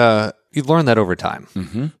 Yeah, you learn that over time.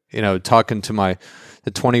 Mm-hmm. Talking to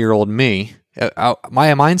the 20-year-old me,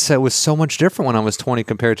 my mindset was so much different when I was 20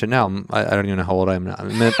 compared to now. I don't even know how old I am now.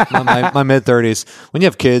 My mid-30s. When you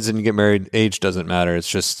have kids and you get married, age doesn't matter. It's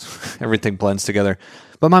just everything blends together.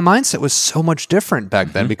 But my mindset was so much different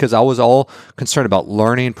back then, because I was all concerned about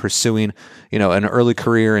learning, pursuing, an early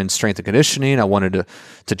career in strength and conditioning. I wanted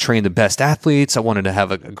to train the best athletes. I wanted to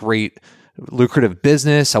have a great lucrative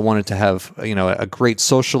business. I wanted to have, a great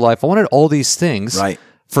social life. I wanted all these things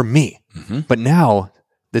for me. Mm-hmm. But now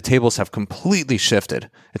the tables have completely shifted.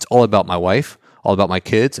 It's all about my wife, all about my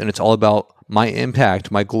kids, and it's all about my impact,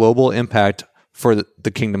 my global impact for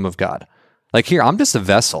the kingdom of God. Like, here, I'm just a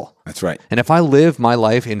vessel. That's right. And if I live my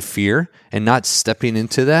life in fear and not stepping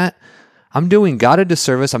into that, I'm doing God a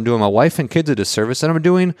disservice, I'm doing my wife and kids a disservice, and I'm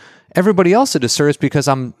doing everybody else a disservice, because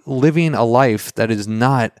I'm living a life that is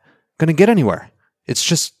not going to get anywhere. It's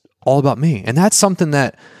just all about me. And that's something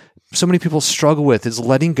that so many people struggle with, is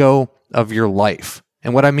letting go of your life.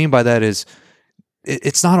 And what I mean by that is,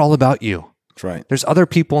 it's not all about you. That's right. There's other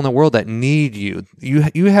people in the world that need you.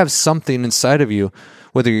 You have something inside of you,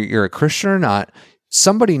 whether you're a Christian or not.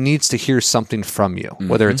 Somebody needs to hear something from you,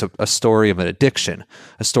 whether it's a story of an addiction,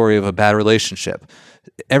 a story of a bad relationship.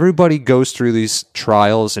 Everybody goes through these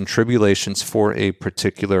trials and tribulations for a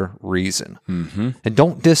particular reason. Mm-hmm. And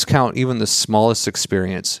don't discount even the smallest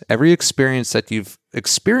experience. Every experience that you've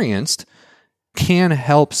experienced can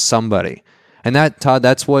help somebody. And that, Todd,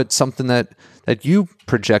 that's something that you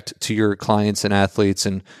project to your clients and athletes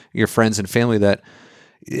and your friends and family, that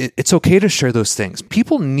it's okay to share those things.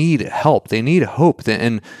 People need help. They need hope.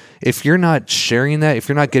 And if you're not sharing that, if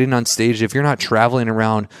you're not getting on stage, if you're not traveling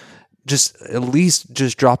around, just at least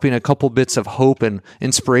just dropping a couple bits of hope and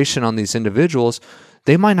inspiration on these individuals,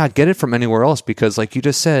 they might not get it from anywhere else, because, like you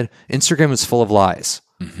just said, Instagram is full of lies.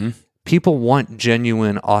 Mm-hmm. People want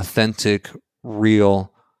genuine, authentic,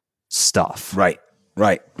 real stuff. Right.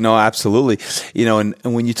 No, absolutely. And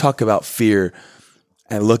when you talk about fear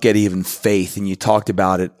and look at even faith, and you talked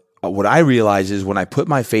about it, what I realize is when I put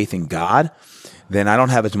my faith in God, then I don't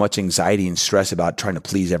have as much anxiety and stress about trying to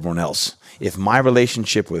please everyone else. If my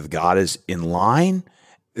relationship with God is in line,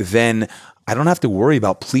 then I don't have to worry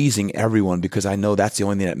about pleasing everyone because I know that's the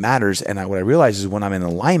only thing that matters. And what I realize is when I'm in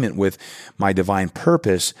alignment with my divine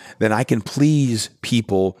purpose, then I can please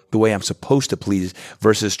people the way I'm supposed to please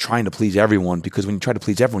versus trying to please everyone. Because when you try to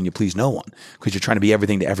please everyone, you please no one because you're trying to be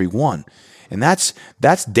everything to everyone. And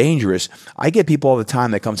that's dangerous. I get people all the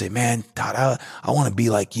time that come and say, man, Todd, I want to be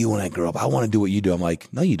like you when I grow up. I want to do what you do. I'm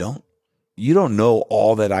like, no, you don't. You don't know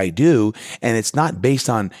all that I do. And it's not based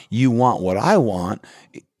on you want what I want.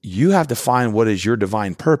 You have to find what is your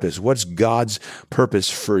divine purpose. What's God's purpose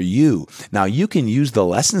for you? Now, you can use the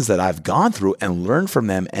lessons that I've gone through and learn from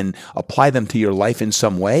them and apply them to your life in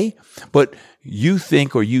some way. But you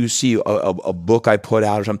think or you see a book I put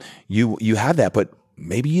out or something, you have that, but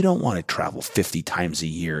maybe you don't want to travel 50 times a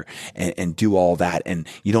year and do all that. And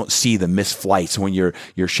you don't see the missed flights when you're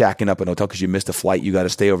shacking up in a hotel because you missed a flight. You got to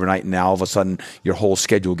stay overnight. And now all of a sudden your whole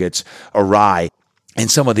schedule gets awry. And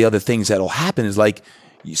some of the other things that'll happen is like,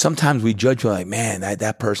 sometimes we judge like, man,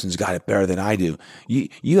 that person's got it better than I do.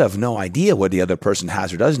 You have no idea what the other person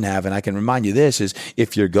has or doesn't have. And I can remind you this is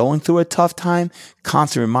if you're going through a tough time,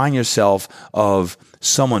 constantly remind yourself of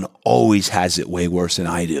someone always has it way worse than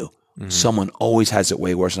I do. Mm-hmm. Someone always has it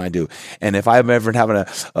way worse than I do. And if I'm ever having a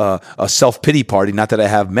self-pity party, not that I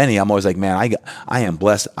have many, I'm always like, man, I am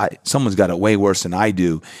blessed. Someone's got it way worse than I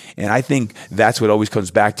do. And I think that's what always comes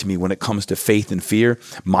back to me when it comes to faith and fear.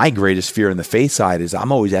 My greatest fear in the faith side is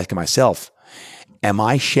I'm always asking myself, am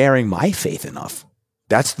I sharing my faith enough?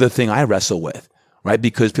 That's the thing I wrestle with, right?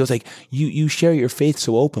 Because people say, you share your faith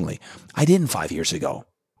so openly. I didn't 5 years ago.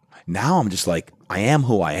 Now I'm just like, I am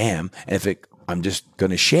who I am. And I'm just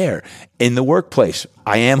going to share in the workplace.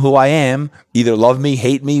 I am who I am. Either love me,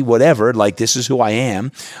 hate me, whatever. Like this is who I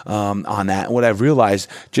am on that. And what I've realized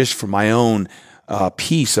just for my own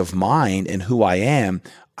peace of mind and who I am,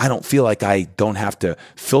 I don't feel like I don't have to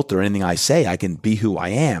filter anything I say. I can be who I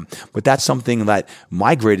am. But that's something that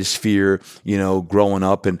my greatest fear, growing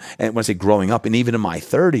up and when I say growing up and even in my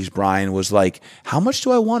 30s, Brian, was like, how much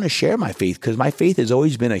do I want to share my faith? Because my faith has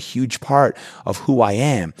always been a huge part of who I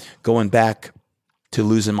am. Going back to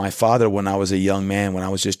losing my father when I was a young man, when I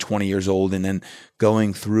was just 20 years old, and then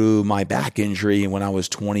going through my back injury when I was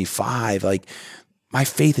 25, like my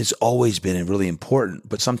faith has always been really important,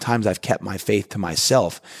 but sometimes I've kept my faith to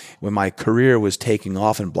myself. When my career was taking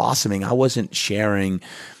off and blossoming, I wasn't sharing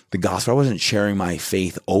the gospel. I wasn't sharing my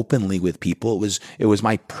faith openly with people. It was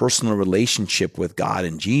my personal relationship with God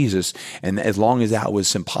and Jesus. And as long as that was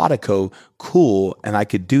simpatico, cool, and I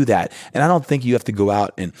could do that. And I don't think you have to go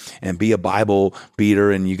out and be a Bible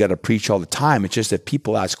beater and you got to preach all the time. It's just that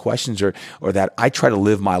people ask questions or that I try to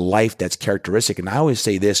live my life that's characteristic. And I always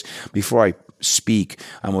say this before I speak.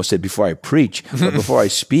 I almost said before I preach, but before I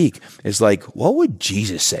speak, it's like, what would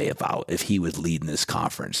Jesus say about if he was leading this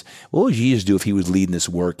conference? What would Jesus do if he was leading this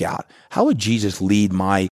workout? How would Jesus lead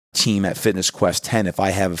my team at Fitness Quest 10 if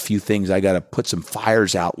I have a few things I got to put some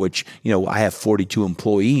fires out, which, I have 42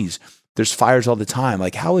 employees. There's fires all the time.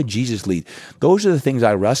 Like, how would Jesus lead? Those are the things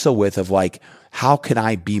I wrestle with of like, how can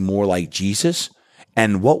I be more like Jesus?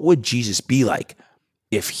 And what would Jesus be like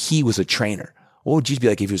if he was a trainer? What would Jesus be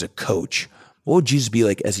like if he was a coach? What would Jesus be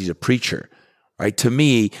like as he's a preacher, right? To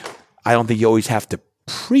me, I don't think you always have to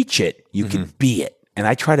preach it. You can be it. And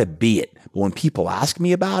I try to be it. But when people ask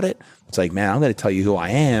me about it, it's like, man, I'm going to tell you who I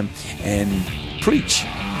am and preach.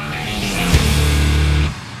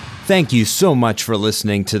 Thank you so much for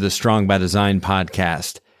listening to the Strong by Design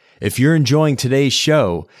podcast. If you're enjoying today's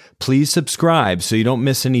show, please subscribe so you don't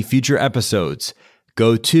miss any future episodes.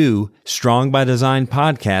 Go to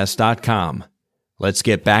strongbydesignpodcast.com. Let's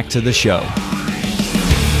get back to the show.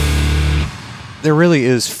 There really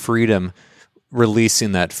is freedom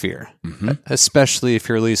releasing that fear, especially if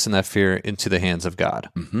you're releasing that fear into the hands of God.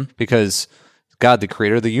 Because God, the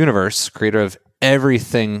creator of the universe, creator of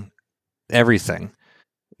everything,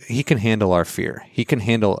 he can handle our fear. He can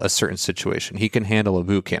handle a certain situation. He can handle a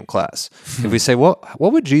boot camp class. If we say, well,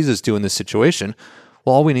 what would Jesus do in this situation?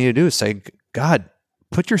 Well, all we need to do is say, God,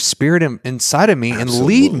 put your spirit inside of me and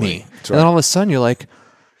lead me. Right. And then all of a sudden you're like,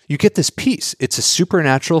 you get this peace. It's a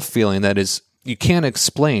supernatural feeling that is, you can't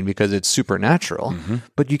explain because it's supernatural,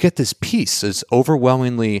 but you get this peace, this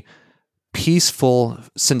overwhelmingly peaceful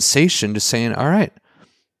sensation to saying, all right,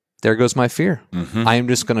 there goes my fear. I am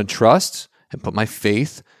just going to trust and put my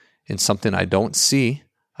faith in something I don't see.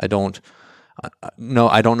 I don't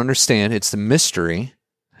understand. It's the mystery,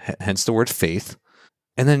 hence the word faith.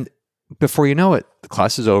 And then before you know it, the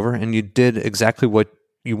class is over and you did exactly what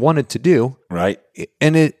you wanted to do. Right.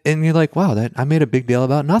 And you're like, wow, I made a big deal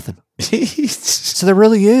about nothing. So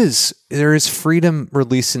there is freedom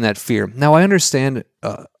releasing that fear. Now I understand,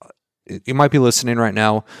 you might be listening right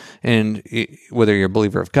now, and whether you're a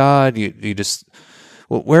believer of God, you just,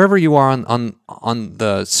 wherever you are on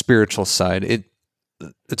the spiritual side,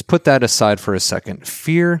 let's put that aside for a second.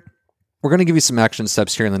 Fear, we're going to give you some action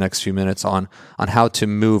steps here in the next few minutes on how to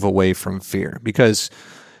move away from fear, because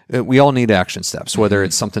we all need action steps, whether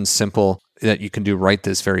it's something simple that you can do right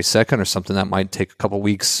this very second or something that might take a couple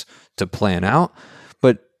weeks to plan out.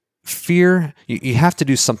 But fear, you have to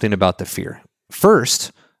do something about the fear.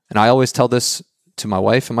 First, and I always tell this to my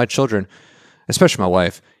wife and my children, especially my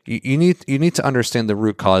wife, you need to understand the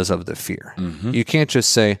root cause of the fear. Mm-hmm. You can't just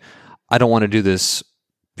say, I don't want to do this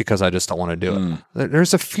because I just don't want to do it.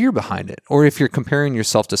 There's a fear behind it. Or if you're comparing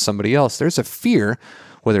yourself to somebody else, there's a fear,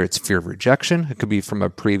 whether it's fear of rejection, it could be from a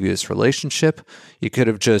previous relationship. You could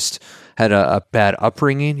have just had a bad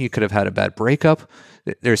upbringing. You could have had a bad breakup.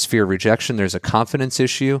 There's fear of rejection. There's a confidence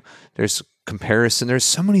issue. There's comparison. There's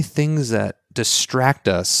so many things that distract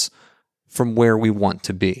us from where we want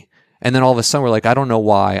to be. And then all of a sudden we're like, I don't know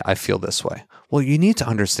why I feel this way. Well, you need to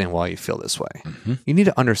understand why you feel this way. Mm-hmm. You need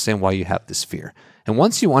to understand why you have this fear. And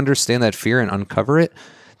once you understand that fear and uncover it,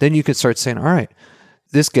 then you can start saying, all right,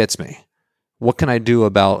 this gets me. What can I do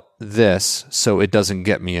about this so it doesn't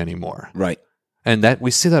get me anymore? Right. And that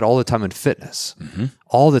we see that all the time in fitness. Mm-hmm.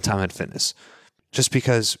 All the time in fitness. Just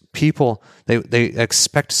because people, they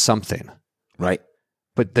expect something. Right.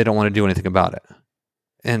 But they don't want to do anything about it.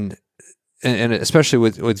 And especially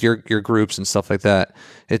with your groups and stuff like that,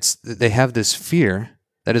 they have this fear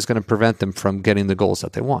that is going to prevent them from getting the goals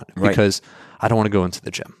that they want. Right. Because I don't want to go into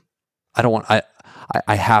the gym.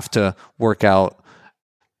 I have to work out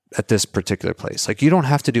at this particular place. Like, you don't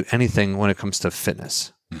have to do anything when it comes to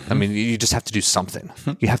fitness. Mm-hmm. I mean, you just have to do something.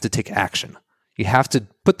 Mm-hmm. You have to take action. You have to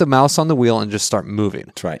put the mouse on the wheel and just start moving.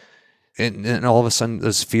 That's right. And all of a sudden,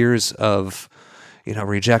 those fears of,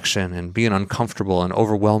 rejection and being uncomfortable and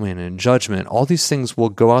overwhelming and judgment, all these things will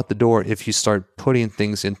go out the door if you start putting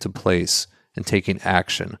things into place and taking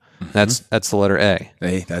action. Mm-hmm. That's the letter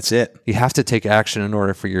A. That's it. You have to take action in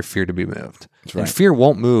order for your fear to be moved. That's right. And fear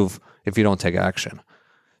won't move if you don't take action.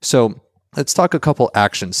 So let's talk a couple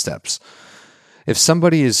action steps. If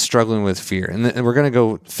somebody is struggling with fear, and we're going to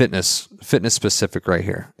go fitness specific right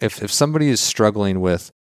here. If somebody is struggling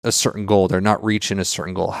with a certain goal, they're not reaching a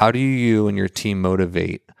certain goal, how do you and your team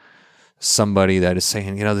motivate somebody that is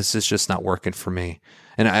saying, this is just not working for me?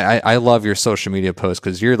 And I love your social media posts,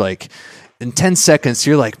 because you're like, in 10 seconds,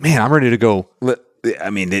 you're like, man, I'm ready to go. I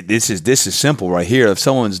mean, this is simple right here. If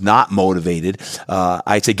someone's not motivated,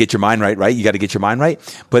 I'd say get your mind right, right? You got to get your mind right.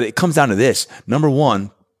 But it comes down to this. Number one,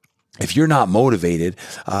 if you're not motivated,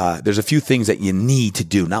 there's a few things that you need to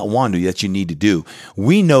do, not want to do, that you need to do.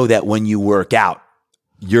 We know that when you work out,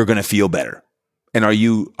 you're going to feel better. And are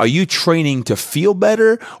you training to feel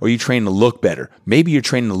better, or are you training to look better? Maybe you're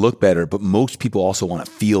training to look better, but most people also want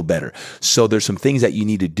to feel better. So there's some things that you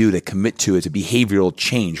need to do to commit to. It's a behavioral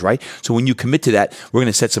change, right? So when you commit to that, we're going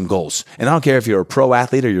to set some goals. And I don't care if you're a pro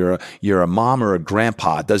athlete or you're a mom or a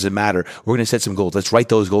grandpa. It doesn't matter. We're going to set some goals. Let's write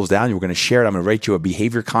those goals down. We're going to share it. I'm going to write you a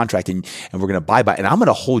behavior contract, and we're going to abide by it. And I'm going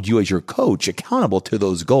to hold you as your coach accountable to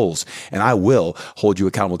those goals. And I will hold you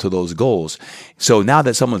accountable to those goals. So now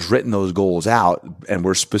that someone's written those goals out, and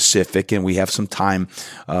we're specific, and we have some time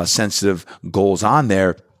sensitive goals on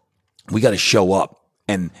there, we got to show up.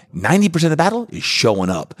 And 90% of the battle is showing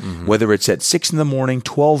up. Mm-hmm. Whether it's at 6 a.m,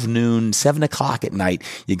 12 noon, 7 o'clock at night,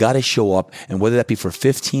 you got to show up. And whether that be for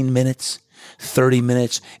 15 minutes, 30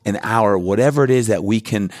 minutes, an hour, whatever it is that we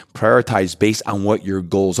can prioritize based on what your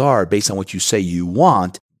goals are, based on what you say you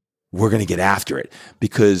want, we're going to get after it.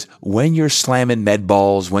 Because when you're slamming med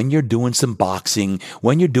balls, when you're doing some boxing,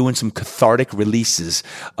 when you're doing some cathartic releases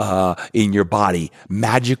in your body,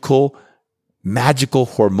 magical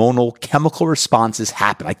hormonal chemical responses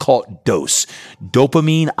happen. I call it dose.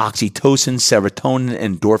 Dopamine, oxytocin, serotonin,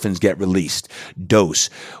 endorphins get released. Dose.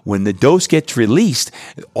 When the dose gets released,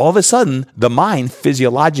 all of a sudden, the mind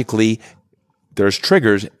physiologically, there's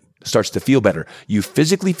triggers, starts to feel better. You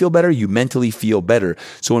physically feel better. You mentally feel better.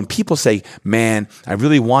 So when people say, man, I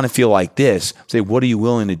really want to feel like this, say, what are you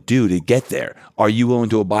willing to do to get there? Are you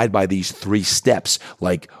willing to abide by these 3 steps?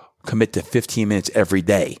 Like, commit to 15 minutes every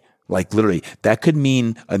day. Like, literally, that could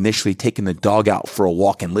mean initially taking the dog out for a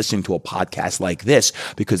walk and listening to a podcast like this,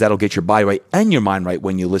 because that'll get your body right and your mind right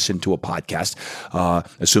when you listen to a podcast,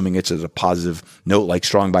 assuming it's at a positive note like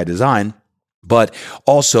Strong by Design. But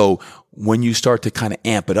also, when you start to kind of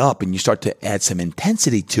amp it up and you start to add some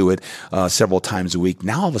intensity to it several times a week,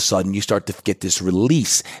 now all of a sudden you start to get this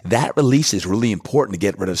release. That release is really important to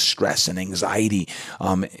get rid of stress and anxiety.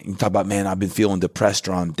 You talk about, man, I've been feeling depressed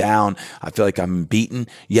or I'm down. I feel like I'm beaten.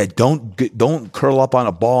 Yeah, don't curl up on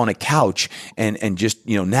a ball on a couch and just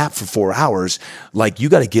nap for 4 hours. Like, you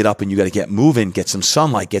got to get up and you got to get moving, get some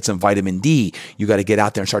sunlight, get some vitamin D. You got to get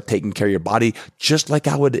out there and start taking care of your body, just like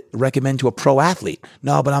I would recommend to a pro athlete.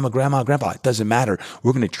 No, but I'm a grandma, grandpa. It doesn't matter.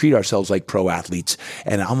 We're going to treat ourselves like pro athletes,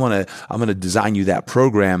 and I'm going to design you that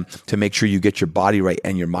program to make sure you get your body right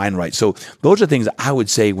and your mind right. So those are things I would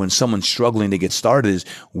say when someone's struggling to get started is,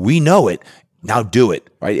 we know it. Now do it,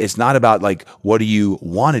 right? It's not about like, what do you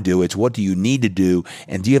want to do? It's what do you need to do?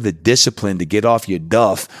 And do you have the discipline to get off your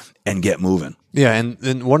duff and get moving? Yeah.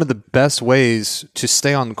 And one of the best ways to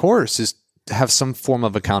stay on course is to have some form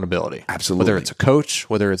of accountability. Absolutely. Whether it's a coach,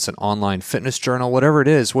 whether it's an online fitness journal, whatever it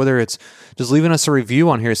is, whether it's just leaving us a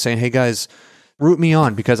review on here saying, hey guys, root me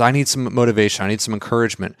on because I need some motivation. I need some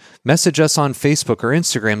encouragement. Message us on Facebook or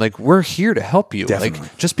Instagram. Like, we're here to help you. Definitely.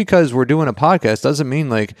 Like, just because we're doing a podcast doesn't mean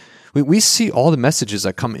like we see all the messages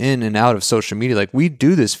that come in and out of social media. Like, we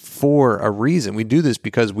do this for a reason. We do this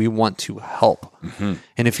because we want to help. Mm-hmm.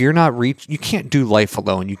 And if you're not you can't do life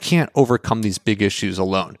alone. You can't overcome these big issues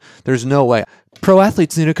alone. There's no way. Pro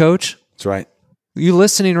athletes need a coach. That's right. You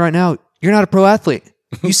listening right now, you're not a pro athlete.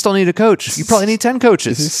 You still need a coach. You probably need 10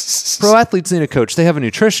 coaches. Pro athletes need a coach. They have a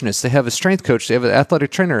nutritionist. They have a strength coach. They have an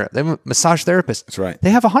athletic trainer. They have a massage therapist. That's right.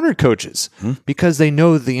 They have 100 coaches because they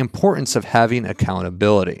know the importance of having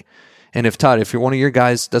accountability. And if one of your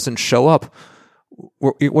guys doesn't show up,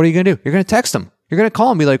 what are you going to do? You're going to text them. You're going to call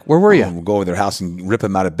them and be like, where were you? We'll go over their house and rip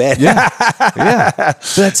them out of bed. Yeah. Yeah.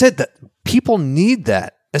 So that's it. People need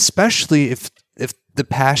that, especially if the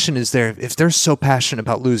passion is there. If they're so passionate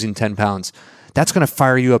about losing 10 pounds, that's going to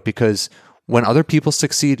fire you up because when other people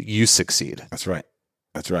succeed, you succeed. That's right.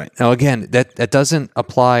 That's right. Now, again, that doesn't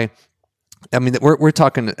apply. I mean, we're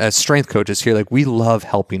talking as strength coaches here. Like, we love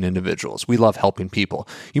helping individuals. We love helping people.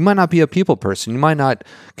 You might not be a people person. You might not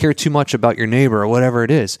care too much about your neighbor or whatever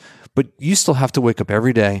it is, but you still have to wake up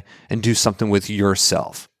every day and do something with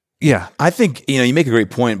yourself. Yeah. I think, you make a great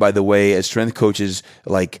point, by the way, as strength coaches.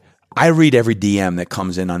 Like, I read every DM that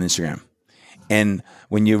comes in on Instagram. And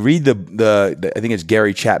when you read the I think it's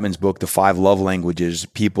Gary Chapman's book, The 5 Love Languages,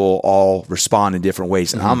 people all respond in different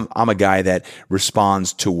ways. And I'm a guy that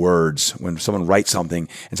responds to words. When someone writes something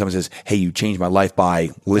and someone says, hey, you changed my life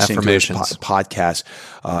by listening to this podcast,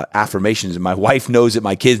 affirmations. And my wife knows it.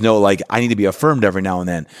 My kids know, like, I need to be affirmed every now and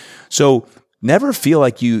then. So never feel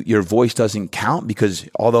like your voice doesn't count, because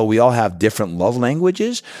although we all have different love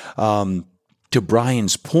languages, to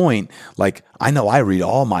Brian's point, like, I know I read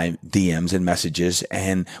all my DMs and messages,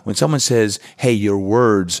 and when someone says, hey, your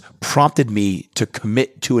words prompted me to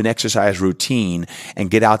commit to an exercise routine and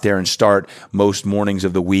get out there and start most mornings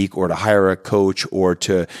of the week, or to hire a coach, or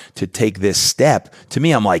to take this step, to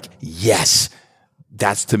me, I'm like, yes.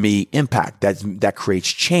 That's, to me, impact. That creates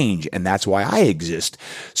change, and that's why I exist.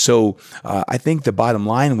 So I think the bottom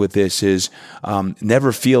line with this is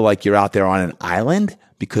never feel like you're out there on an island,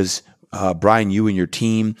 because Brian, you and your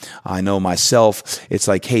team, I know myself, it's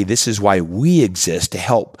like, hey, this is why we exist, to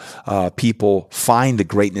help people find the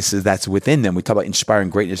greatness that's within them. We talk about inspiring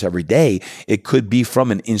greatness every day. It could be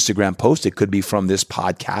from an Instagram post. It could be from this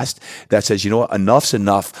podcast that says, you know what, enough's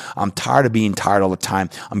enough. I'm tired of being tired all the time.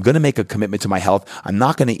 I'm going to make a commitment to my health. I'm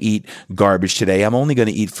not going to eat garbage today. I'm only going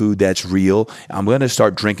to eat food that's real. I'm going to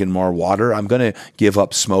start drinking more water. I'm going to give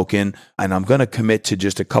up smoking, and I'm going to commit to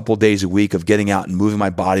just a couple days a week of getting out and moving my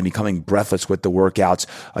body, becoming breathless with the workouts.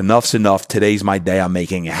 Enough's enough. Today's my day. I'm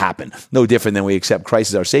making it happen. No different than we accept Christ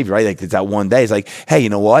as our Savior, right? Like, it's that one day. It's like, hey, you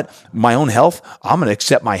know what? My own health, I'm going to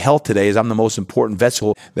accept my health today as I'm the most important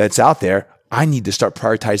vessel that's out there. I need to start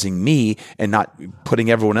prioritizing me and not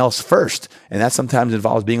putting everyone else first. And that sometimes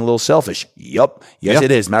involves being a little selfish. Yep. Yes,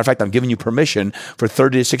 it is. Matter of fact, I'm giving you permission for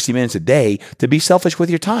 30 to 60 minutes a day to be selfish with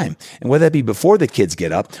your time. And whether it be before the kids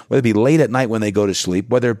get up, whether it be late at night when they go to sleep,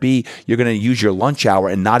 whether it be you're going to use your lunch hour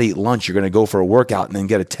and not eat lunch, you're going to go for a workout and then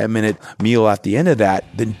get a 10-minute meal at the end of that,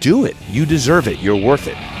 then do it. You deserve it. You're worth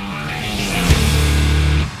it.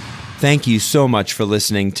 Thank you so much for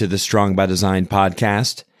listening to the Strong by Design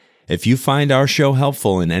podcast. If you find our show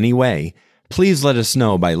helpful in any way, please let us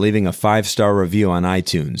know by leaving a 5-star review on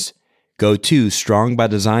iTunes. Go to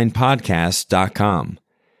strongbydesignpodcast.com.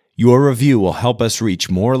 Your review will help us reach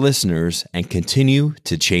more listeners and continue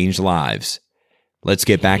to change lives. Let's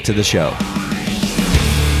get back to the show.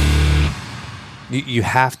 You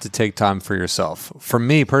have to take time for yourself. For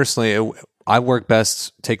me personally, I work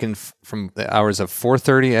best taking from the hours of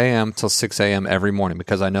 4:30 a.m. till 6 a.m. every morning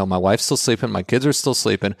because I know my wife's still sleeping, my kids are still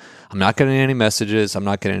sleeping. I'm not getting any messages. I'm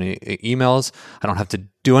not getting any emails. I don't have to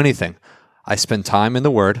do anything. I spend time in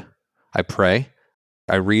the Word. I pray.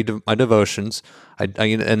 I read my devotions.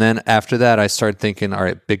 And then after that, I start thinking, all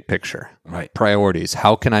right, big picture, right? Priorities.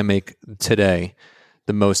 How can I make today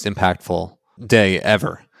the most impactful day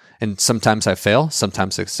ever? And sometimes I fail,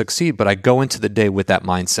 sometimes I succeed, but I go into the day with that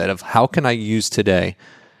mindset of how can I use today,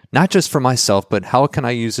 not just for myself, but how can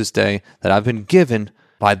I use this day that I've been given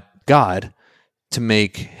by God to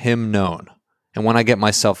make Him known? And when I get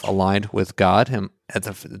myself aligned with God and at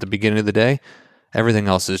the beginning of the day, everything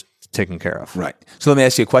else is taken care of. Right. So let me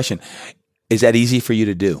ask you a question. Is that easy for you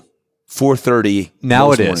to do? 4:30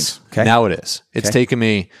 now it mornings. is. Okay. Now it is. It's taken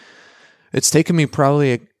me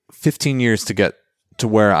probably 15 years to get to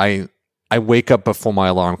where I wake up before my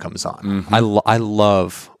alarm comes on. Mm-hmm. I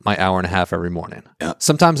love my hour and a half every morning. Yeah.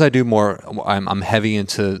 Sometimes I do more. I'm heavy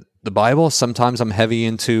into the Bible. Sometimes I'm heavy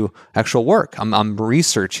into actual work. I'm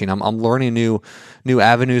researching. I'm learning new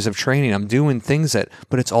avenues of training. I'm doing things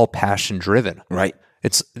but it's all passion driven. Right.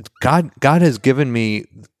 It's God has given me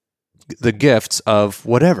the gifts of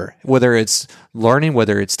whatever, whether it's learning,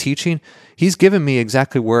 whether it's teaching. He's given me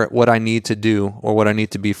exactly what I need to do or what I need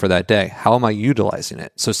to be for that day. How am I utilizing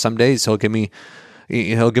it? So some days he'll give me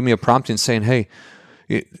a prompting saying, "Hey,"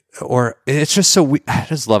 or it's just so I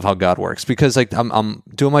just love how God works because like I'm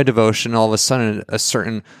doing my devotion, and all of a sudden a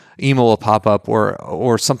certain email will pop up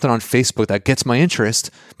or something on Facebook that gets my interest,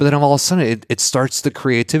 but then all of a sudden it starts the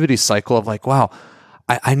creativity cycle of like, wow.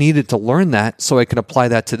 I needed to learn that so I can apply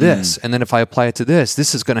that to this. And then if I apply it to this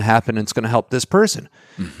is going to happen and it's going to help this person.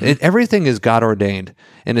 Mm-hmm. Everything is God ordained.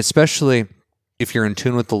 And especially if you're in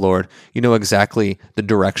tune with the Lord, you know exactly the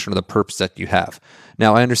direction or the purpose that you have.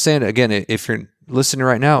 Now, I understand, again, if you're listening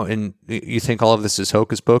right now and you think all of this is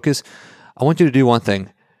hocus pocus, I want you to do one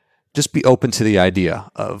thing. Just be open to the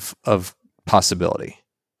idea of possibility.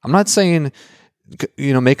 I'm not saying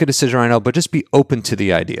make a decision right now, but just be open to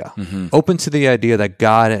the idea. Mm-hmm. Open to the idea that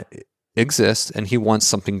God exists and He wants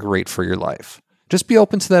something great for your life. Just be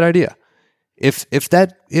open to that idea. If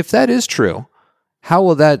that is true, how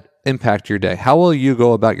will that impact your day? How will you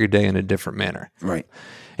go about your day in a different manner? Right.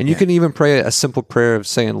 And you can even pray a simple prayer of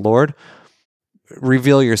saying, "Lord,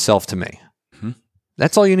 reveal yourself to me." Mm-hmm.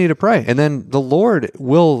 That's all you need to pray. And then the Lord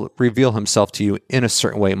will reveal Himself to you in a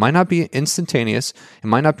certain way. It might not be instantaneous. It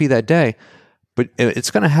might not be that day. But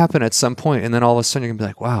it's going to happen at some point, and then all of a sudden you're going to be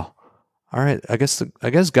like, wow, all right, I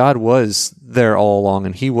guess God was there all along,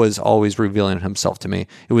 and He was always revealing Himself to me.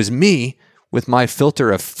 It was me with my filter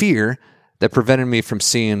of fear that prevented me from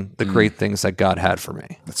seeing the great things that God had for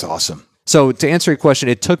me. That's awesome. So to answer your question,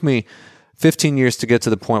 it took me 15 years to get to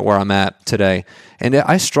the point where I'm at today. And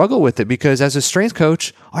I struggle with it because as a strength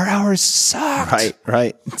coach, our hours sucked.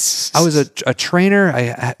 Right. I was a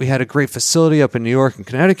trainer. We had a great facility up in New York and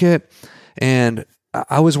Connecticut. And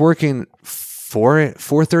I was working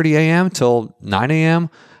 4:30 a.m. till 9 a.m.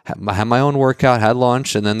 I had my own workout, had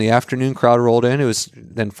lunch, and then the afternoon crowd rolled in. It was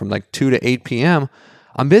then from like 2 to 8 p.m.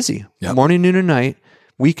 I'm busy. Yep. Morning, noon, and night,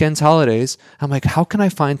 weekends, holidays. I'm like, how can I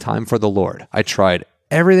find time for the Lord? I tried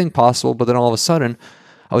everything possible, but then all of a sudden,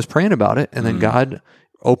 I was praying about it, and then God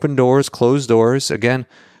opened doors, closed doors. Again,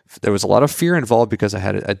 there was a lot of fear involved because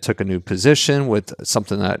I took a new position with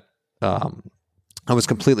something that I was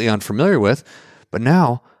completely unfamiliar with, but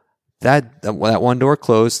now that one door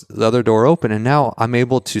closed, the other door opened, and now I'm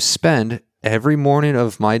able to spend every morning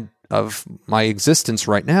of my existence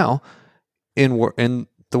right now in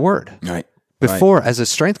the Word. Right. Before, as a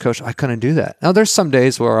strength coach, I couldn't do that. Now, there's some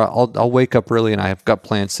days where I'll wake up early and I've got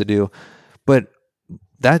plans to do, but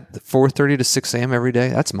that 4:30 to 6 a.m. every day,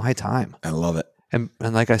 that's my time. I love it. And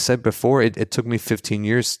like I said before, it took me 15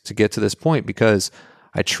 years to get to this point because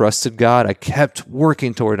I trusted God. I kept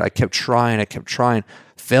working toward it. I kept trying,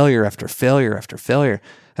 failure after failure after failure.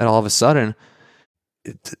 And all of a sudden,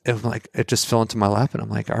 it just fell into my lap. And I'm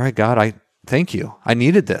like, all right, God, I thank you. I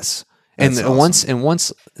needed this. That's and awesome.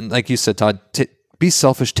 once, like you said, Todd, be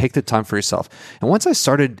selfish, take the time for yourself. And once I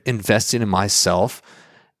started investing in myself,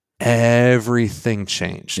 everything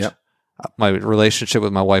changed. Yep. My relationship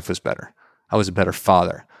with my wife was better. I was a better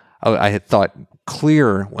father. I had thought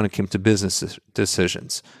clearer when it came to business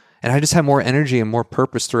decisions. And I just had more energy and more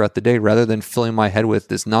purpose throughout the day rather than filling my head with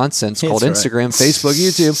this nonsense called Instagram, Facebook,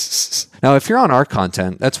 YouTube. Now, if you're on our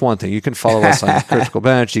content, that's one thing. You can follow us on Critical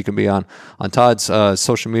Bench. You can be on Todd's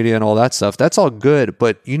social media and all that stuff. That's all good,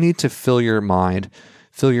 but you need to fill your mind,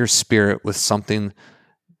 fill your spirit with something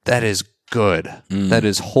that is good, that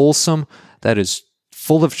is wholesome, that is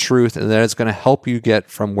full of truth and that it's going to help you get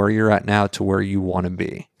from where you're at now to where you want to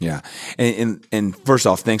be. Yeah. And first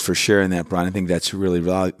off, thanks for sharing that, Brian. I think that's really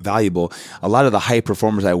valuable. A lot of the high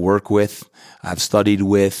performers I work with, I've studied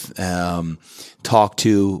with, talked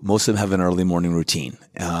to, most of them have an early morning routine.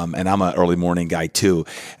 And I'm an early morning guy too.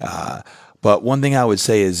 But one thing I would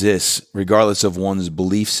say is this, regardless of one's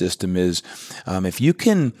belief system, is if you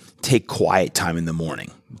can take quiet time in the morning,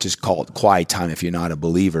 just call it quiet time if you're not a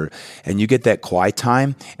believer, and you get that quiet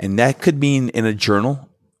time, and that could mean in a journal,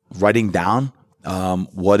 writing down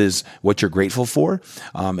what you're grateful for,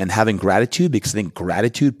 and having gratitude, because I think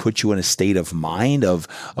gratitude puts you in a state of mind of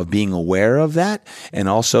being aware of that, and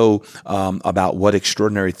also about what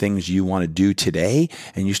extraordinary things you want to do today,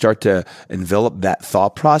 and you start to envelop that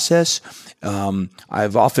thought process.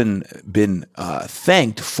 I've often been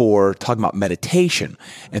thanked for talking about meditation,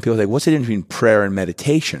 and people say, what's the difference between prayer and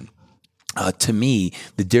meditation? To me,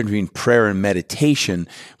 the difference between prayer and meditation,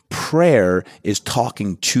 prayer is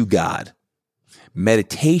talking to God.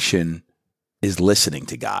 Meditation is listening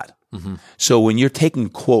to God. Mm-hmm. So when you're taking,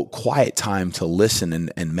 quote, quiet time to listen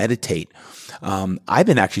and meditate, I've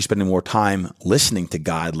been actually spending more time listening to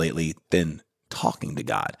God lately than talking to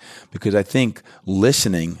God, because I think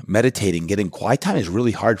listening, meditating, getting quiet time is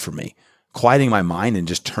really hard for me. Quieting my mind and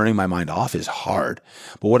just turning my mind off is hard.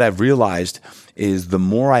 But what I've realized is the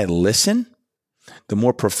more I listen, the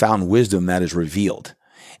more profound wisdom that is revealed.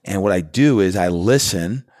 And what I do is I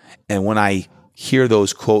listen, and when I hear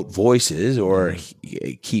those quote voices or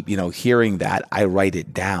keep, hearing that, I write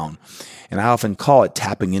it down. And I often call it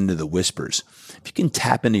tapping into the whispers. If you can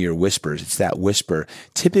tap into your whispers, it's that whisper.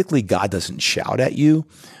 Typically, God doesn't shout at you.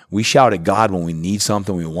 We shout at God when we need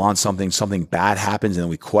something, we want something, something bad happens, and then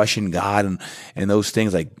we question God and those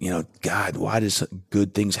things like, God, why does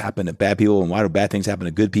good things happen to bad people, and why do bad things happen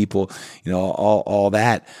to good people? All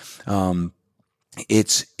that.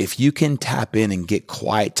 It's if you can tap in and get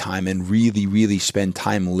quiet time and really, really spend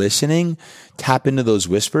time listening, tap into those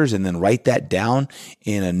whispers, and then write that down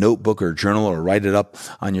in a notebook or journal, or write it up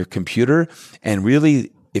on your computer. And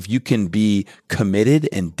really, if you can be committed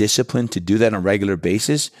and disciplined to do that on a regular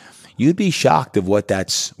basis, you'd be shocked of what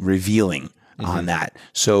that's revealing on that.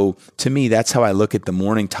 So to me, that's how I look at the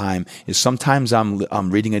morning time. Is sometimes I'm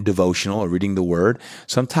reading a devotional or reading the Word.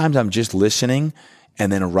 Sometimes I'm just listening and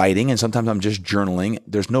then writing, and sometimes I'm just journaling.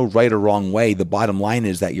 There's no right or wrong way. The bottom line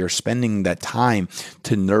is that you're spending that time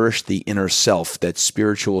to nourish the inner self, that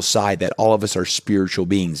spiritual side, that all of us are spiritual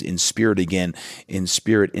beings, in spirit again, in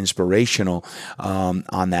spirit, inspirational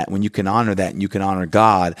on that. When you can honor that and you can honor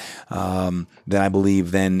God, then I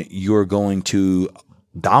believe then you're going to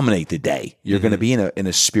dominate the day. You're going to be in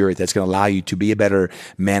a spirit that's going to allow you to be a better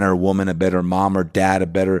man or woman, a better mom or dad, a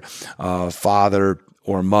better father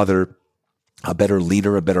or mother, a better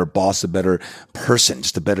leader, a better boss, a better person,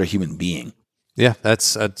 just a better human being. Yeah,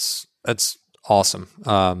 that's awesome.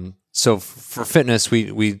 So for fitness,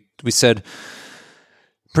 we said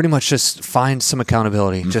pretty much just find some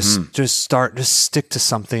accountability. Just stick to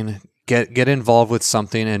something, get involved with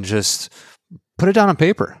something, and just put it down on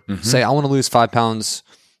paper. Say, I want to lose 5 pounds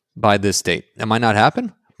by this date. It might not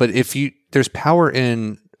happen, but there's power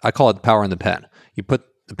in, I call it the power in the pen. You put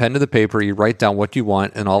the pen to the paper, you write down what you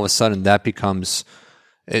want, and all of a sudden that becomes,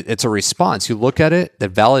 it's a response. You look at it,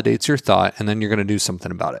 that validates your thought, and then you're going to do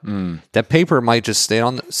something about it. That paper might just stay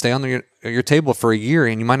on your table for a year,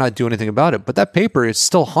 and you might not do anything about it, but that paper is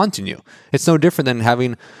still haunting you. It's no different than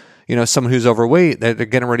having, someone who's overweight, they're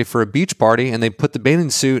getting ready for a beach party, and they put the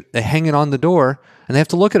bathing suit, they hang it on the door, and they have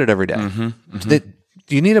to look at it every day.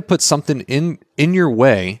 You need to put something in your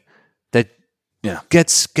way that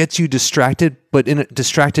gets you distracted, but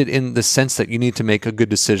distracted in the sense that you need to make a good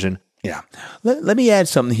decision. Yeah. Let me add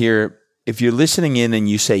something here. If you're listening in and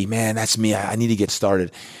you say, man, that's me, I need to get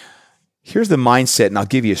started. Here's the mindset, and I'll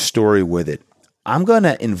give you a story with it. I'm going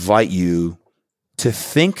to invite you to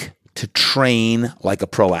think to train like a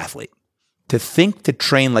pro athlete. To think to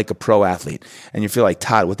train like a pro athlete. And you feel like,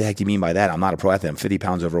 Todd, what the heck do you mean by that? I'm not a pro athlete. I'm 50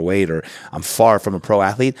 pounds overweight, or I'm far from a pro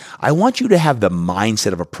athlete. I want you to have the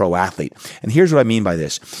mindset of a pro athlete. And here's what I mean by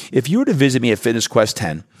this. If you were to visit me at Fitness Quest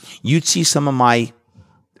 10, you'd see some of my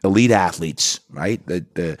elite athletes, right?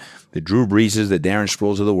 The Drew Breeses, the Darren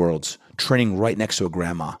Sproles of the world, training right next to a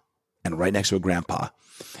grandma and right next to a grandpa.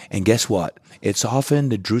 And guess what? It's often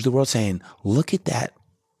the Drews of the world saying, look at that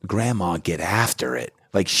grandma get after it.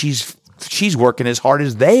 Like she's working as hard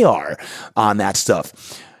as they are on that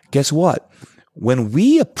stuff. Guess what? When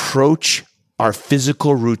we approach our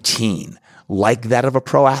physical routine like that of a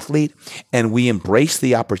pro athlete, and we embrace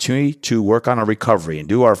the opportunity to work on our recovery and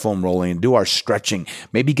do our foam rolling and do our stretching,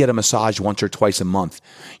 maybe get a massage once or twice a month,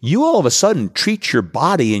 you all of a sudden treat your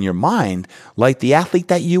body and your mind like the athlete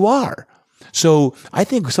that you are. So I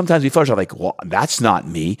think sometimes we feel like, well, that's not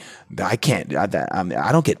me. I can't.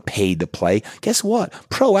 I don't get paid to play. Guess what?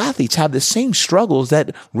 Pro athletes have the same struggles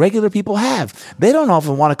that regular people have. They don't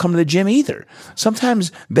often want to come to the gym either.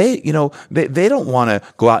 Sometimes they don't want to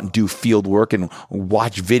go out and do field work and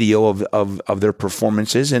watch video of their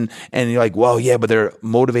performances. And you're like, well, yeah, but they're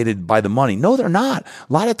motivated by the money. No, they're not.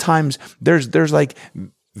 A lot of times there's like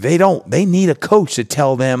they need a coach to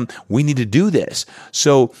tell them we need to do this.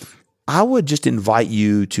 So I would just invite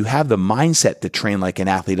you to have the mindset to train like an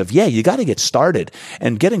athlete of, you got to get started.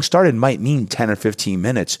 And getting started might mean 10 or 15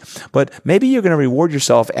 minutes, but maybe you're going to reward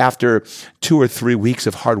yourself after 2 or 3 weeks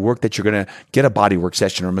of hard work that you're going to get a bodywork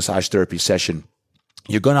session or a massage therapy session.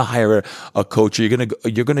 You're going to hire a coach, or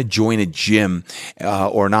you're going to join a gym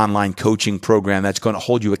or an online coaching program that's going to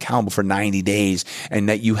hold you accountable for 90 days, and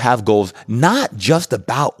that you have goals, not just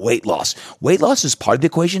about weight loss. Weight loss is part of the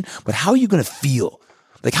equation, but how are you going to feel?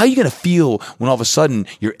 Like, how are you going to feel when all of a sudden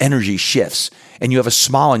your energy shifts and you have a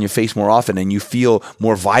smile on your face more often and you feel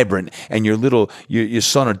more vibrant, and your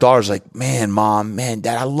son or daughter's like, man, mom, man,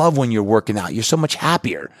 dad, I love when you're working out. You're so much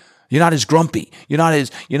happier. You're not as grumpy. You're not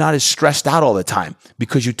as stressed out all the time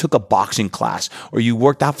because you took a boxing class or you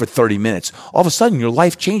worked out for 30 minutes. All of a sudden your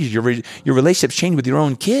life changes. Your relationships change with your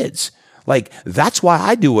own kids. Like, that's why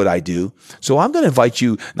I do what I do. So I'm going to invite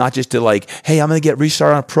you not just to like, hey, I'm going to get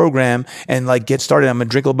restarted on a program and like get started. I'm going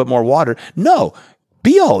to drink a little bit more water. No,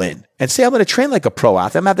 be all in and say, I'm going to train like a pro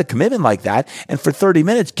athlete. I'm going to have the commitment like that. And for 30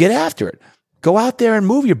 minutes, get after it. Go out there and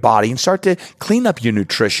move your body and start to clean up your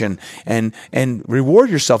nutrition and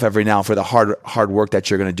reward yourself every now for the hard work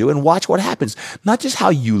that you're going to do, and watch what happens. Not just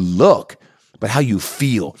how you look, but how you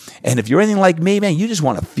feel. And if you're anything like me, man, you just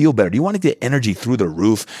want to feel better. You want to get energy through the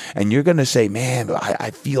roof, and you're going to say, man,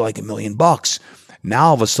 I feel like $1 million. Now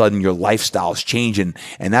all of a sudden your lifestyle is changing,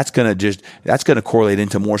 and that's going to correlate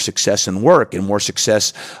into more success in work and more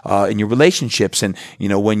success in your relationships. And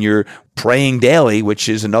when you're praying daily, which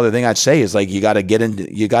is another thing I'd say, is like you got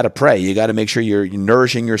to pray. You got to make sure you're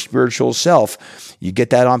nourishing your spiritual self. You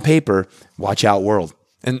get that on paper. Watch out, world.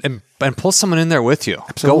 And pull someone in there with you.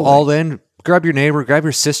 Absolutely. Go all in. Grab your neighbor, grab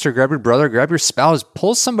your sister, grab your brother, grab your spouse,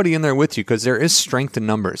 pull somebody in there with you, because there is strength in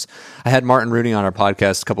numbers. I had Martin Rooney on our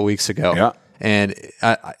podcast a couple weeks ago. Yeah. And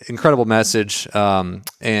incredible message.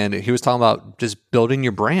 And he was talking about just building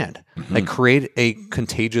your brand, like create a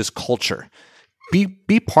contagious culture.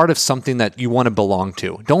 Be part of something that you want to belong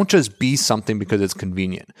to. Don't just be something because it's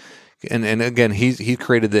convenient. And again, he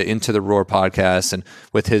created the Into the Roar podcast, and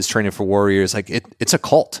with his Training for Warriors, like it's a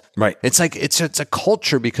cult, right? It's like it's a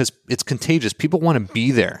culture because it's contagious. People want to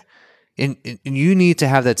be there, and you need to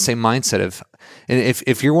have that same mindset of. And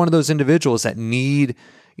if you're one of those individuals that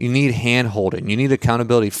you need hand holding, you need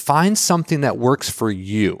accountability, find something that works for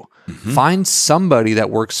you. Find somebody that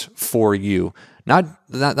works for you,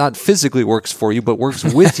 not physically works for you, but works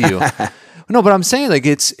with you. No, but I'm saying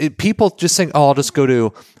like people just saying, oh,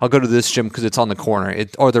 I'll go to this gym because it's on the corner,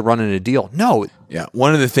 or they're running a deal. No. Yeah.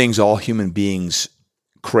 One of the things all human beings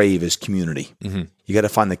crave is community. You got to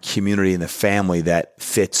find the community and the family that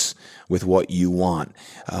fits with what you want.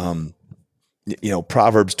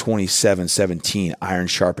 Proverbs 27:17, iron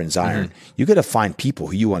sharpens iron. You got to find people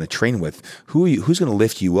who you want to train with, who's going to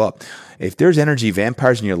lift you up. If there's energy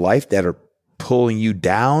vampires in your life that are pulling you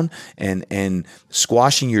down and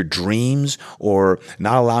squashing your dreams, or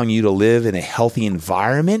not allowing you to live in a healthy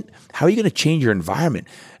environment, how are you going to change your environment?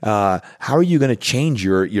 How are you going to change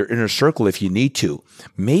your inner circle if you need to?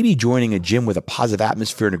 Maybe joining a gym with a positive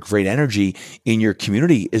atmosphere and a great energy in your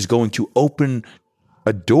community is going to open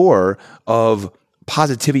a door of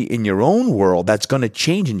positivity in your own world that's going to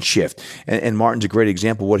change and shift. And Martin's a great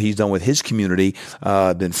example of what he's done with his community.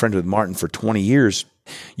 Been friends with Martin for 20 years.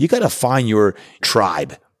 You got to find your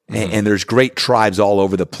tribe. And there's great tribes all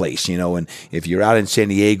over the place, and if you're out in San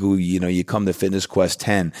Diego, you come to Fitness Quest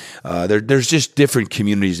 10, there's just different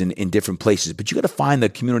communities in different places, but you got to find the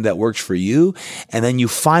community that works for you. And then you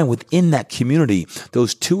find within that community,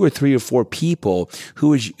 those 2 or 3 or 4 people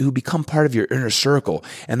who become part of your inner circle.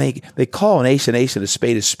 And they call an ace and a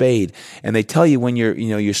spade, and they tell you when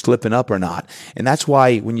you're slipping up or not. And that's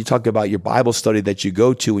why when you talk about your Bible study that you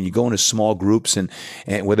go to, when you go into small groups and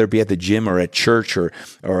whether it be at the gym or at church or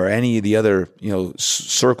or any of the other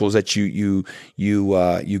circles that you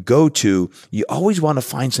go to, you always want to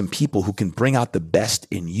find some people who can bring out the best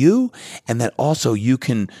in you, and that also you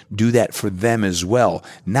can do that for them as well.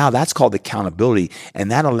 Now that's called accountability,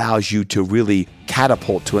 and that allows you to really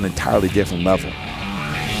catapult to an entirely different level.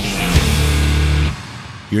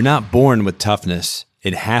 You're not born with toughness.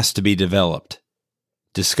 It has to be developed.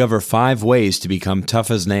 Discover 5 ways to become tough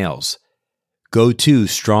as nails. Go to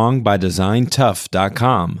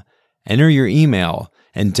strongbydesigntough.com, enter your email,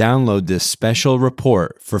 and download this special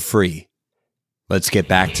report for free. Let's get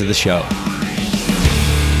back to the show.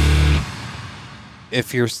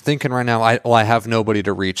 If you're thinking right now, I have nobody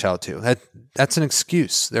to reach out to, that's an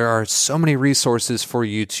excuse. There are so many resources for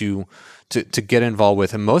you to get involved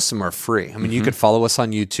with, and most of them are free. I mean, you could follow us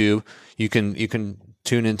on YouTube. You can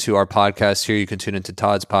tune into our podcast here. You can tune into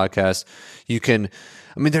Todd's podcast.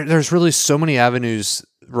 There's really so many avenues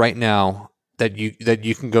right now that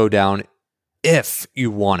you can go down if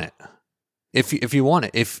you want it. If you want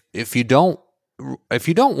it. If you don't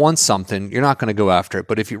want something, you're not going to go after it.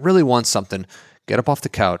 But if you really want something, get up off the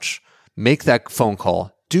couch, make that phone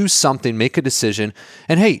call, do something, make a decision.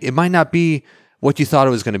 And hey, it might not be what you thought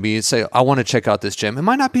it was going to be. Say, I want to check out this gym. It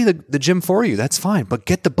might not be the gym for you. That's fine. But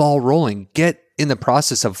get the ball rolling. Get in the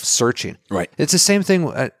process of searching. Right. It's the same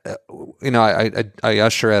thing. I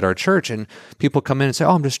usher at our church, and people come in and say,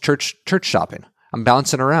 "Oh, I'm just church shopping. I'm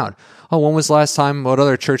bouncing around. Oh, when was the last time? What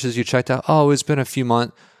other churches you checked out? Oh, it's been a few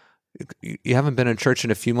months. You haven't been in church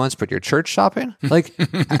in a few months, but you're church shopping? Like,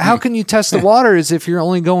 how can you test the waters if you're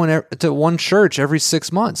only going to one church every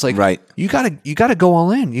 6 months? Like, right. You gotta go all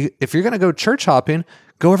in. If you're gonna go church hopping,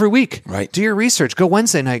 go every week. Right. Do your research. Go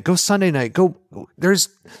Wednesday night. Go Sunday night. Go. There's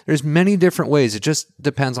many different ways. It just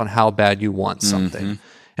depends on how bad you want something.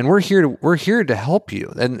 And we're here to help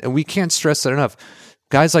you. And we can't stress that enough.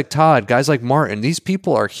 Guys like Todd, guys like Martin, these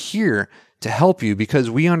people are here to help you because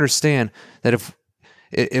we understand that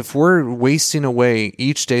if we're wasting away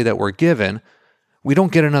each day that we're given, we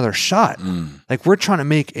don't get another shot. Like, we're trying to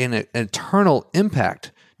make an eternal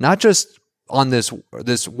impact, not just on this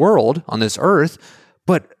world, on this earth,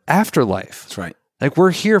 but afterlife. That's right. Like,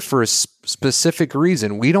 we're here for a specific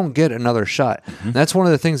reason. We don't get another shot. That's one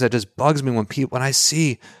of the things that just bugs me when I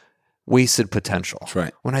see wasted potential. That's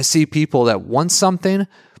right. When I see people that want something,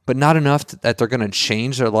 but not enough that they're going to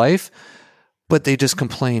change their life, but they just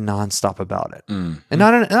complain nonstop about it. And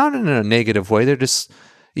not in a negative way. They're just,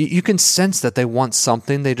 you can sense that they want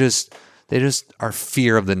something. They just are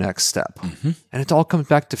fear of the next step. And it all comes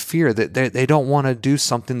back to fear that they don't want to do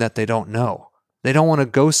something that they don't know. They don't want to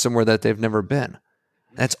go somewhere that they've never been.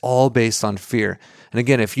 That's all based on fear. And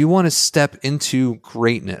again, if you want to step into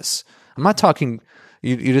greatness, I'm not talking,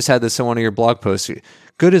 you just had this in one of your blog posts.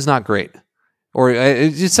 Good is not great. Or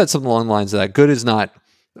you said something along the lines of that. Good is not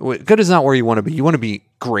where you want to be. You want to be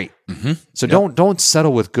great. So don't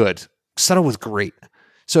settle with good. Settle with great.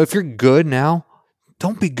 So if you're good now,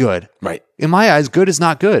 don't be good. Right. In my eyes, good is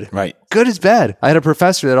not good. Right. Good is bad. I had a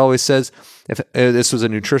professor that always says, if this was a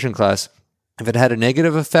nutrition class, if it had a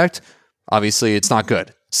negative effect, obviously it's not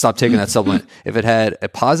good. Stop taking that supplement. If it had a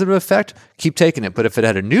positive effect, keep taking it. But if it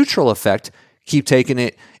had a neutral effect, keep taking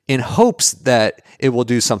it in hopes that it will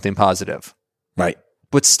do something positive. Right.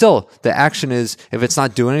 But still, the action is, if it's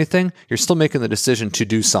not doing anything, you're still making the decision to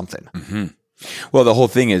do something. Well, the whole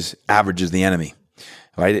thing is average is the enemy,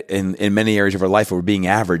 right? In many areas of our life, we're being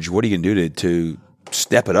average. What are you going to do to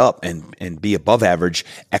step it up and be above average,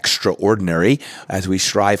 extraordinary as we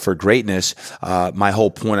strive for greatness? My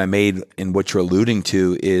whole point I made in what you're alluding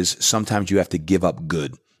to is sometimes you have to give up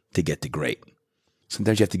good to get to great.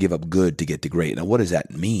 Sometimes you have to give up good to get to great. Now, what does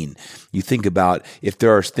that mean? You think about if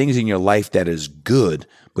there are things in your life that is good,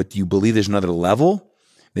 but you believe there's another level,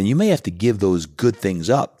 then you may have to give those good things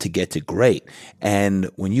up to get to great. And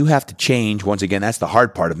when you have to change, once again, that's the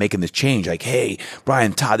hard part of making this change. Like, hey,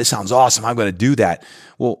 Brian, Todd, this sounds awesome. I'm going to do that.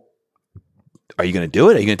 Well, are you going to do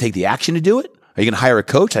it? Are you going to take the action to do it? Are you going to hire a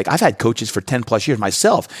coach? Like, I've had coaches for 10 plus years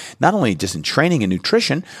myself, not only just in training and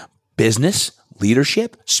nutrition, business,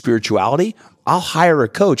 leadership, spirituality. I'll hire a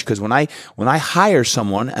coach because when I hire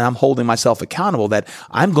someone and I'm holding myself accountable, that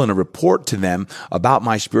I'm going to report to them about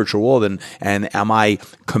my spiritual world and am I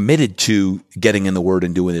committed to getting in the Word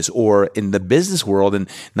and doing this? Or in the business world, and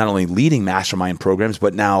not only leading mastermind programs,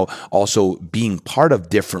 but now also being part of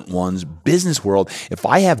different ones, business world. If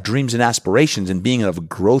I have dreams and aspirations and being of a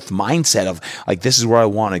growth mindset of like, this is where I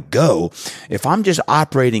want to go. If I'm just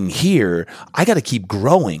operating here, I got to keep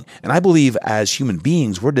growing. And I believe as human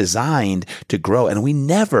beings, we're designed to grow. And we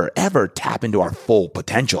never, ever tap into our full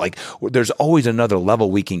potential. Like there's always another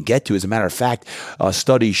level we can get to. As a matter of fact,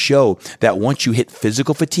 studies show that once you hit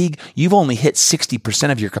physical fatigue, you've only hit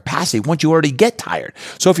 60% of your capacity once you already get tired.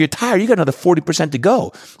 So if you're tired, you got another 40% to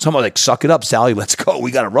go. Someone like, suck it up, Sally, let's go.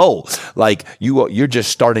 We got to roll. Like you're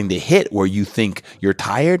just starting to hit where you think you're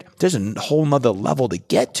tired. There's a whole nother level to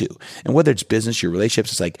get to. And whether it's business, your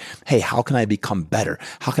relationships, it's like, hey, how can I become better?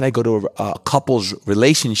 How can I go to a couple's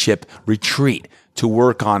relationship retreat to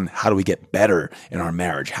work on how do we get better in our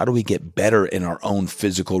marriage? How do we get better in our own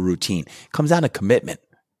physical routine? It comes down to commitment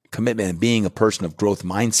and being a person of growth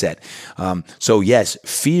mindset. So yes,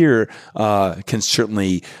 fear can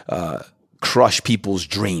certainly crush people's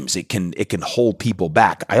dreams. It can hold people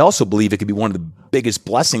back. I also believe it could be one of the biggest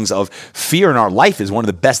blessings of fear in our life is one of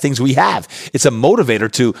the best things we have. It's a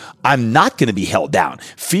motivator to, I'm not going to be held down.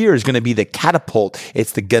 Fear is going to be the catapult.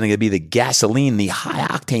 It's going to be the gasoline, the high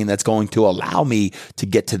octane that's going to allow me to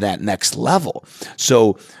get to that next level.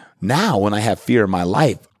 So now when I have fear in my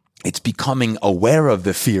life, it's becoming aware of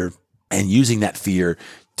the fear and using that fear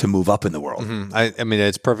to move up in the world. Mm-hmm. I mean,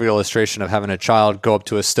 it's a perfect illustration of having a child go up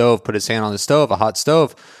to a stove, put his hand on the stove, a hot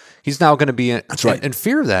stove. He's now going to be in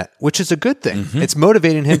fear of that, which is a good thing. Mm-hmm. It's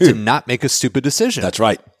motivating him to not make a stupid decision. That's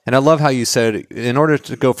right. And I love how you said, in order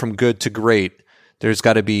to go from good to great, there's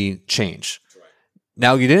got to be change. Right.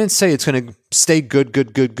 Now, you didn't say it's going to stay good,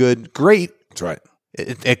 great. That's right.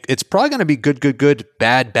 It's probably going to be good,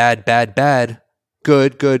 bad, good,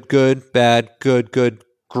 bad, good,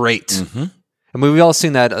 great. Mm-hmm. I mean, we've all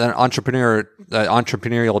seen that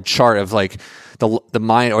entrepreneurial chart of like the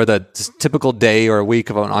mind or the typical day or a week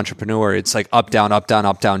of an entrepreneur. It's like up, down, up, down,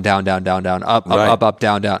 up, down, down, down, down, down, up, right. up,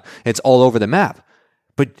 down, down. It's all over the map.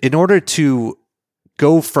 But in order to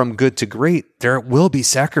go from good to great, there will be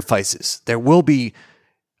sacrifices. There will be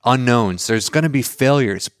unknowns. There's going to be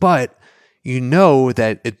failures. But you know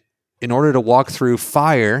that in order to walk through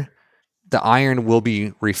fire, the iron will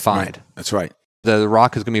be refined. Right. That's right. The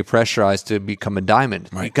rock is going to be pressurized to become a diamond.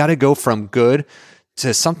 Right. You got to go from good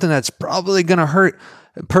to something that's probably going to hurt.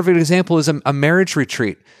 A perfect example is a marriage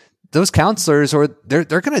retreat. Those counselors, they're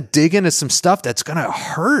going to dig into some stuff that's going to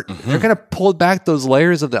hurt. Mm-hmm. They're going to pull back those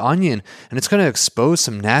layers of the onion, and it's going to expose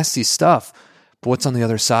some nasty stuff. But what's on the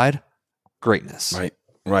other side? Greatness.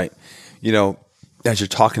 Right. You know, as you're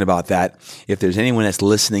talking about that, if there's anyone that's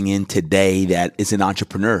listening in today that is an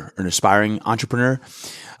entrepreneur, an aspiring entrepreneur,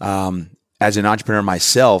 as an entrepreneur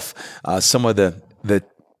myself, some of the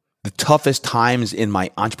toughest times in my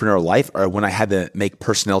entrepreneurial life are when I had to make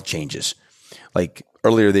personnel changes. Like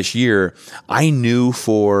earlier this year, I knew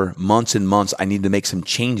for months and months I needed to make some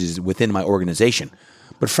changes within my organization.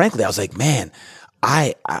 But frankly, I was like, man,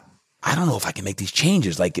 I don't know if I can make these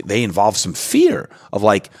changes. Like they involve some fear of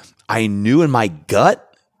like, I knew in my gut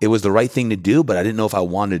it was the right thing to do, but I didn't know if I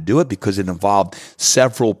wanted to do it because it involved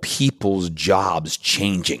several people's jobs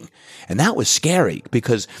changing. And that was scary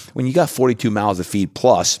because when you got 42 mouths to feed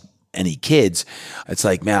plus any kids, it's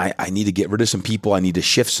like, man, I need to get rid of some people. I need to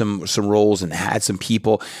shift some roles and add some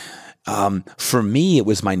people. For me, it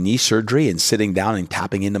was my knee surgery and sitting down and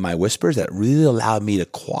tapping into my whispers that really allowed me to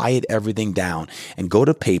quiet everything down and go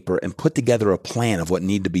to paper and put together a plan of what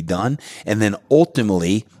needed to be done. And then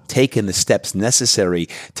ultimately taking the steps necessary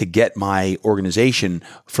to get my organization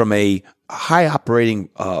from a high operating,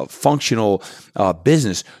 functional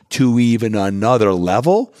business to even another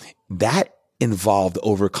level. That involved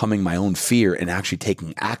overcoming my own fear and actually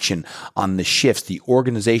taking action on the shifts, the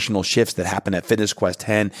organizational shifts that happen at Fitness Quest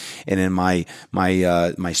 10 and in my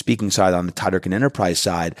speaking side on the Todd Durkin Enterprise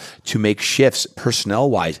side to make shifts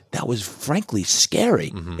personnel-wise. That was frankly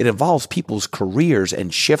scary. Mm-hmm. It involves people's careers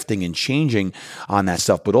and shifting and changing on that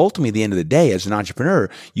stuff. But ultimately, at the end of the day, as an entrepreneur,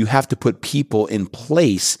 you have to put people in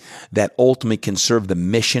place that ultimately can serve the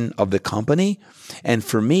mission of the company. And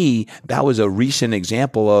for me, that was a recent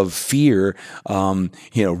example of fear,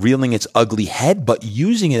 reeling its ugly head, but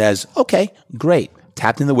using it as, okay, great.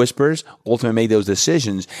 Tapped in the whispers, ultimately made those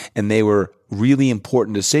decisions, and they were really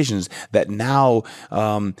important decisions that now,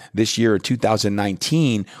 this year,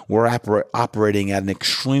 2019, we're operating at an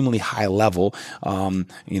extremely high level.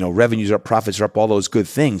 Revenues are up, profits are up, all those good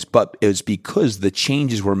things. But it was because the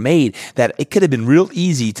changes were made that it could have been real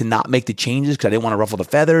easy to not make the changes because I didn't want to ruffle the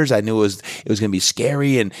feathers. I knew it was going to be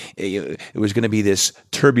scary and it was going to be this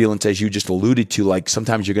turbulence, as you just alluded to. Like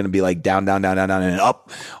sometimes you're going to be like down, and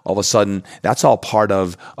up. All of a sudden, that's all part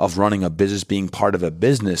of running a business, being part of a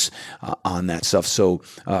business on that stuff. So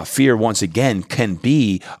fear, once again, can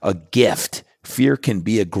be a gift. Fear can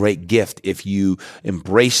be a great gift if you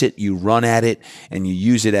embrace it, you run at it, and you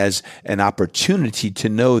use it as an opportunity to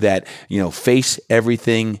know that, face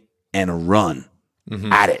everything and run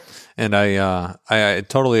at it. And I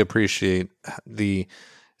totally appreciate the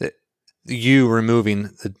you removing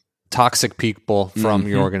the toxic people from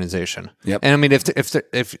your organization. Yep. And I mean, if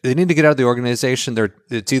they need to get out of the organization,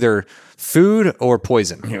 it's either food or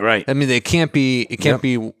poison. You're right. I mean, it can't be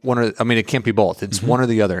one or, I mean, it can't be both. It's one or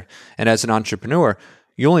the other. And as an entrepreneur,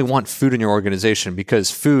 you only want food in your organization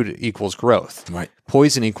because food equals growth. Right.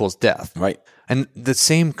 Poison equals death. Right. And the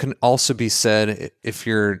same can also be said if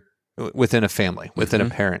you're within a family, within a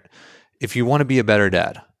parent. If you want to be a better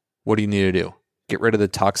dad, what do you need to do? Get rid of the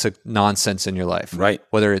toxic nonsense in your life. Right.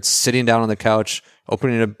 Whether it's sitting down on the couch,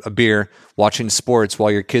 opening a beer, watching sports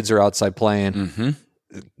while your kids are outside playing.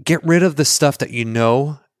 Get rid of the stuff that you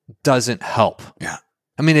know doesn't help. Yeah.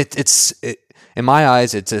 I mean, it's in my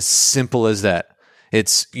eyes, it's as simple as that.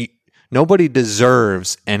 Nobody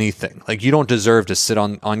deserves anything. Like, you don't deserve to sit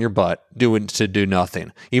on your butt to do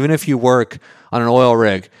nothing. Even if you work on an oil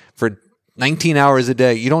rig for 19 hours a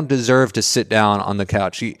day, you don't deserve to sit down on the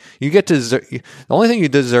couch. You get to the only thing you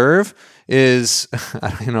deserve is, I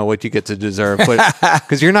don't even know what you get to deserve, but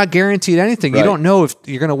because you're not guaranteed anything. Right. You don't know if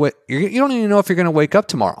you're going to you don't even know if you're going to wake up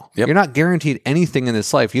tomorrow. Yep. You're not guaranteed anything in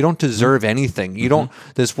this life. You don't deserve anything. You don't,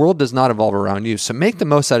 this world does not evolve around you. So make the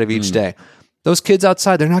most out of each day. Those kids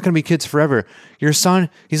outside, they're not going to be kids forever. Your son,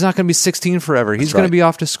 he's not going to be 16 forever. He's going to be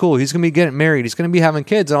off to school. He's going to be getting married. He's going to be having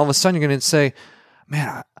kids. And all of a sudden you're going to say,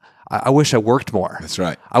 man, I wish I worked more. That's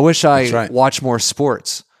right. I wish I watched more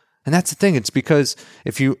sports. And that's the thing. It's because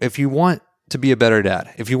if you want to be a better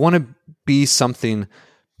dad, if you want to be something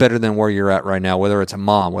better than where you're at right now, whether it's a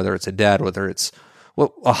mom, whether it's a dad, whether it's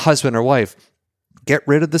a husband or wife, get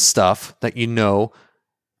rid of the stuff that you know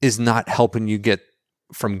is not helping you get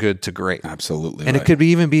from good to great. Absolutely. And it could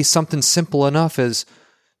even be something simple enough as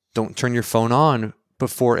don't turn your phone on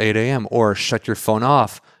before 8 a.m. or shut your phone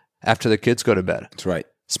off after the kids go to bed. That's right.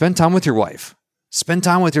 Spend time with your wife. Spend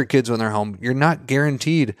time with your kids when they're home. You're not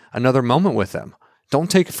guaranteed another moment with them.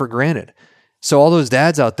 Don't take it for granted. So all those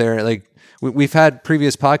dads out there, like we've had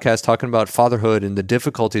previous podcasts talking about fatherhood and the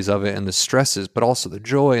difficulties of it and the stresses, but also the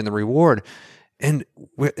joy and the reward. And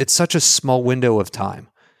it's such a small window of time.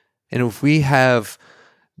 And if we have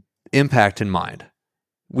impact in mind,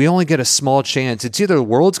 we only get a small chance. It's either the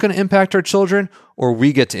world's going to impact our children or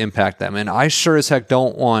we get to impact them. And I sure as heck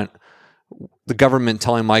don't want the government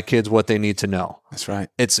telling my kids what they need to know. That's right.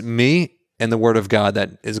 It's me and the Word of God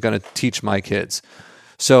that is going to teach my kids.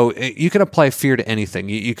 So you can apply fear to anything.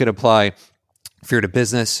 You could apply fear to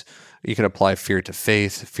business. You could apply fear to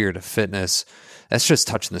faith, fear to fitness. That's just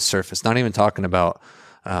touching the surface. Not even talking about,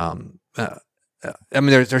 I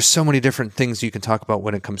mean, there's so many different things you can talk about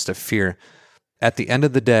when it comes to fear. At the end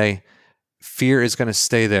of the day, fear is going to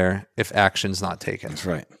stay there if action's not taken. That's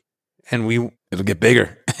right. And it'll get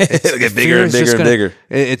bigger. It'll get bigger and bigger and bigger.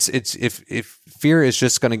 If fear is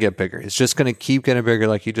just going to get bigger, it's just going to keep getting bigger,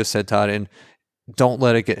 like you just said, Todd. And don't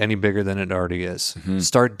let it get any bigger than it already is.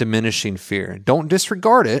 Start diminishing fear. Don't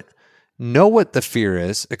disregard it. Know what the fear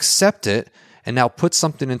is, accept it, and now put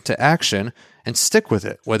something into action and stick with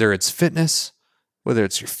it. Whether it's fitness, whether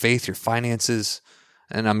it's your faith, your finances,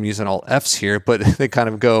 and I'm using all F's here, but they kind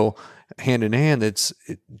of go hand in hand.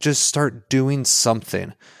 Just start doing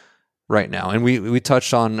something right now. And we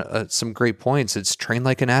touched on some great points. It's train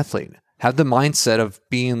like an athlete. Have the mindset of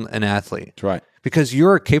being an athlete. That's right. Because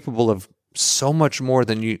you're capable of so much more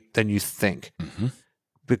than you think.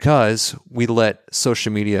 Because we let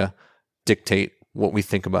social media dictate what we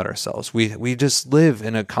think about ourselves. We just live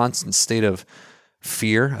in a constant state of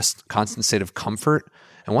fear, a constant state of comfort.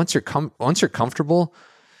 And once you're comfortable,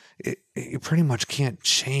 you pretty much can't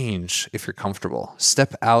change if you're comfortable.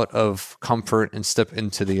 Step out of comfort and step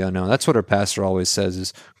into the unknown. That's what our pastor always says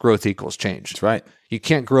is growth equals change. That's right. You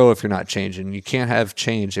can't grow if you're not changing. You can't have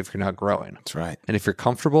change if you're not growing. That's right. And if you're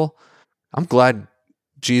comfortable, I'm glad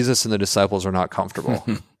Jesus and the disciples are not comfortable.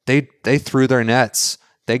 They threw their nets.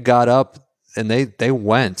 They got up and they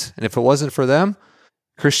went. And if it wasn't for them,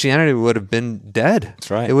 Christianity would have been dead.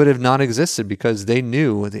 That's right. It would have not existed because they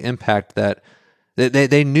knew the impact that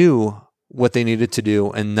they knew what they needed to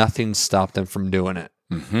do, and nothing stopped them from doing it.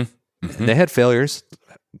 And they had failures.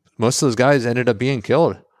 Most of those guys ended up being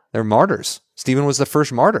killed. They're martyrs. Stephen was the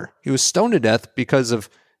first martyr. He was stoned to death because of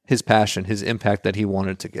his passion, his impact that he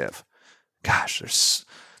wanted to give. Gosh, there's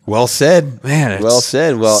well said, man. Well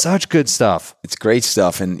said. Well, such good stuff. It's great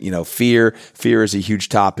stuff, and fear is a huge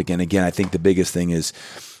topic. And again, I think the biggest thing is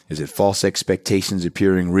it false expectations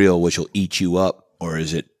appearing real, which will eat you up, or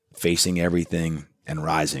is it facing everything and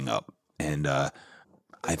rising up? And I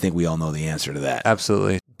think we all know the answer to that.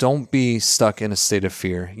 Absolutely. Don't be stuck in a state of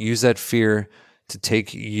fear. Use that fear to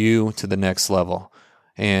take you to the next level.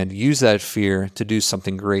 and use that fear to do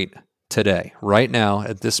something great today. Right now,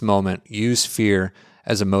 at this moment, use fear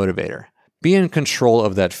as a motivator. Be in control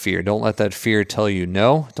of that fear. Don't let that fear tell you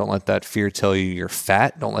no. Don't let that fear tell you you're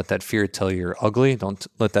fat. Don't let that fear tell you you're ugly. Don't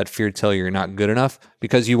let that fear tell you you're not good enough,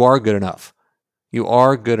 because you are good enough. You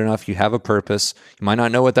are good enough. You have a purpose. You might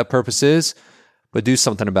not know what that purpose is, but do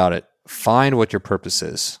something about it. Find what your purpose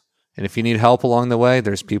is. And if you need help along the way,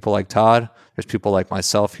 there's people like Todd. There's people like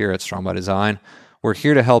myself here at Strong by Design. We're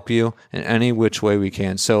here to help you in any which way we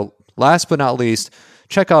can. So last but not least,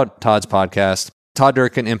 check out Todd's podcast, Todd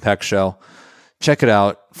Durkin Impact Show. Check it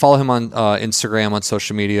out. Follow him on Instagram, on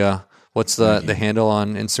social media. What's the handle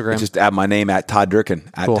on Instagram? Just add my name at Todd Durkin,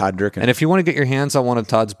 Cool. Todd Durkin. And if you want to get your hands on one of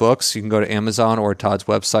Todd's books, you can go to Amazon or Todd's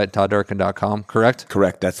website, todddurkin.com, correct?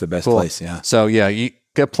 Correct. That's the best place, yeah. So yeah, you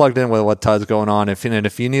get plugged in with what Todd's going on. If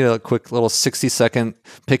you need a quick little 60-second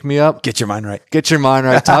pick-me-up, Get your mind right. get your mind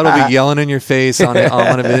right. Todd will be yelling in your face on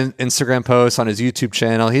one of his Instagram posts, on his YouTube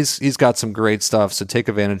channel. He's got some great stuff, so take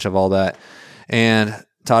advantage of all that. And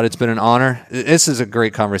Todd, it's been an honor. This is a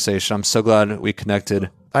great conversation. I'm so glad we connected.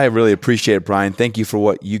 I really appreciate it, Brian. Thank you for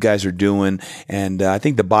what you guys are doing. And I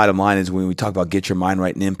think the bottom line is, when we talk about get your mind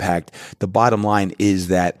right and impact, the bottom line is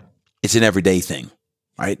that it's an everyday thing.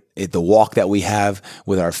 Right? The walk that we have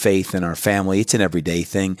with our faith and our family, it's an everyday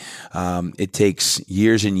thing. It takes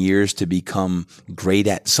years and years to become great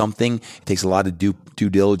at something. It takes a lot of due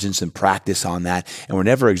diligence and practice on that. And we're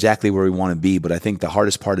never exactly where we want to be. But I think the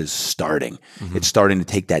hardest part is starting. Mm-hmm. It's starting to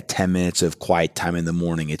take that 10 minutes of quiet time in the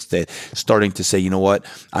morning. It's starting to say, you know what,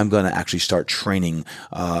 I'm going to actually start training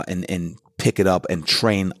and pick it up and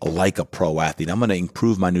train like a pro athlete. I'm going to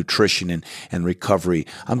improve my nutrition and recovery.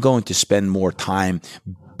 I'm going to spend more time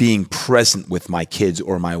being present with my kids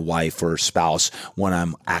or my wife or spouse when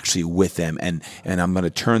I'm actually with them. And I'm going to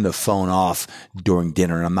turn the phone off during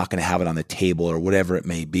dinner, and I'm not going to have it on the table or whatever it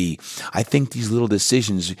may be. I think these little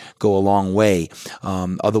decisions go a long way.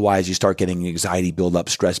 Otherwise, you start getting anxiety build up,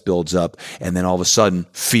 stress builds up, and then all of a sudden,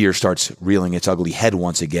 fear starts rearing its ugly head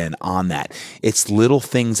once again on that. It's little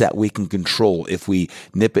things that we can control. If we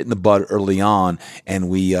nip it in the bud early on and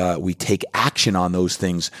we take action on those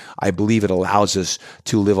things, I believe it allows us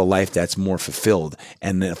to live a life that's more fulfilled.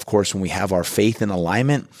 And then, of course, when we have our faith in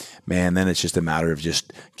alignment, man, then it's just a matter of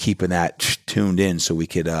just keeping that tuned in so we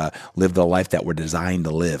could live the life that we're designed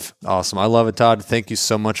to live. Awesome. I love it, Todd. Thank you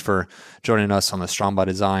so much for joining us on the Strong by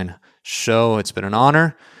Design show. It's been an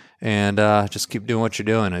honor, and just keep doing what you're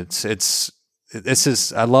doing.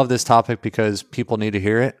 I love this topic because people need to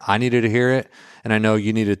hear it. I needed to hear it, and I know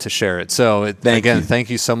you needed to share it. So thank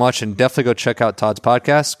you so much, and definitely go check out Todd's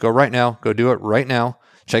podcast. Go right now. Go do it right now.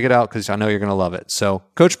 Check it out, because I know you're going to love it. So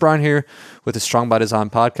Coach Brian here with the Strong by Design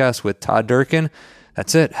podcast with Todd Durkin.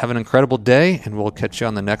 That's it. Have an incredible day, and we'll catch you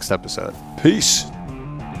on the next episode. Peace.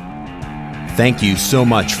 Thank you so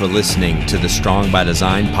much for listening to the Strong by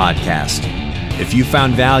Design podcast. If you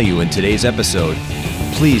found value in today's episode,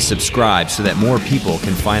 please subscribe so that more people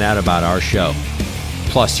can find out about our show.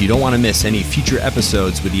 Plus, you don't want to miss any future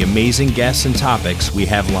episodes with the amazing guests and topics we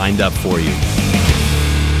have lined up for you.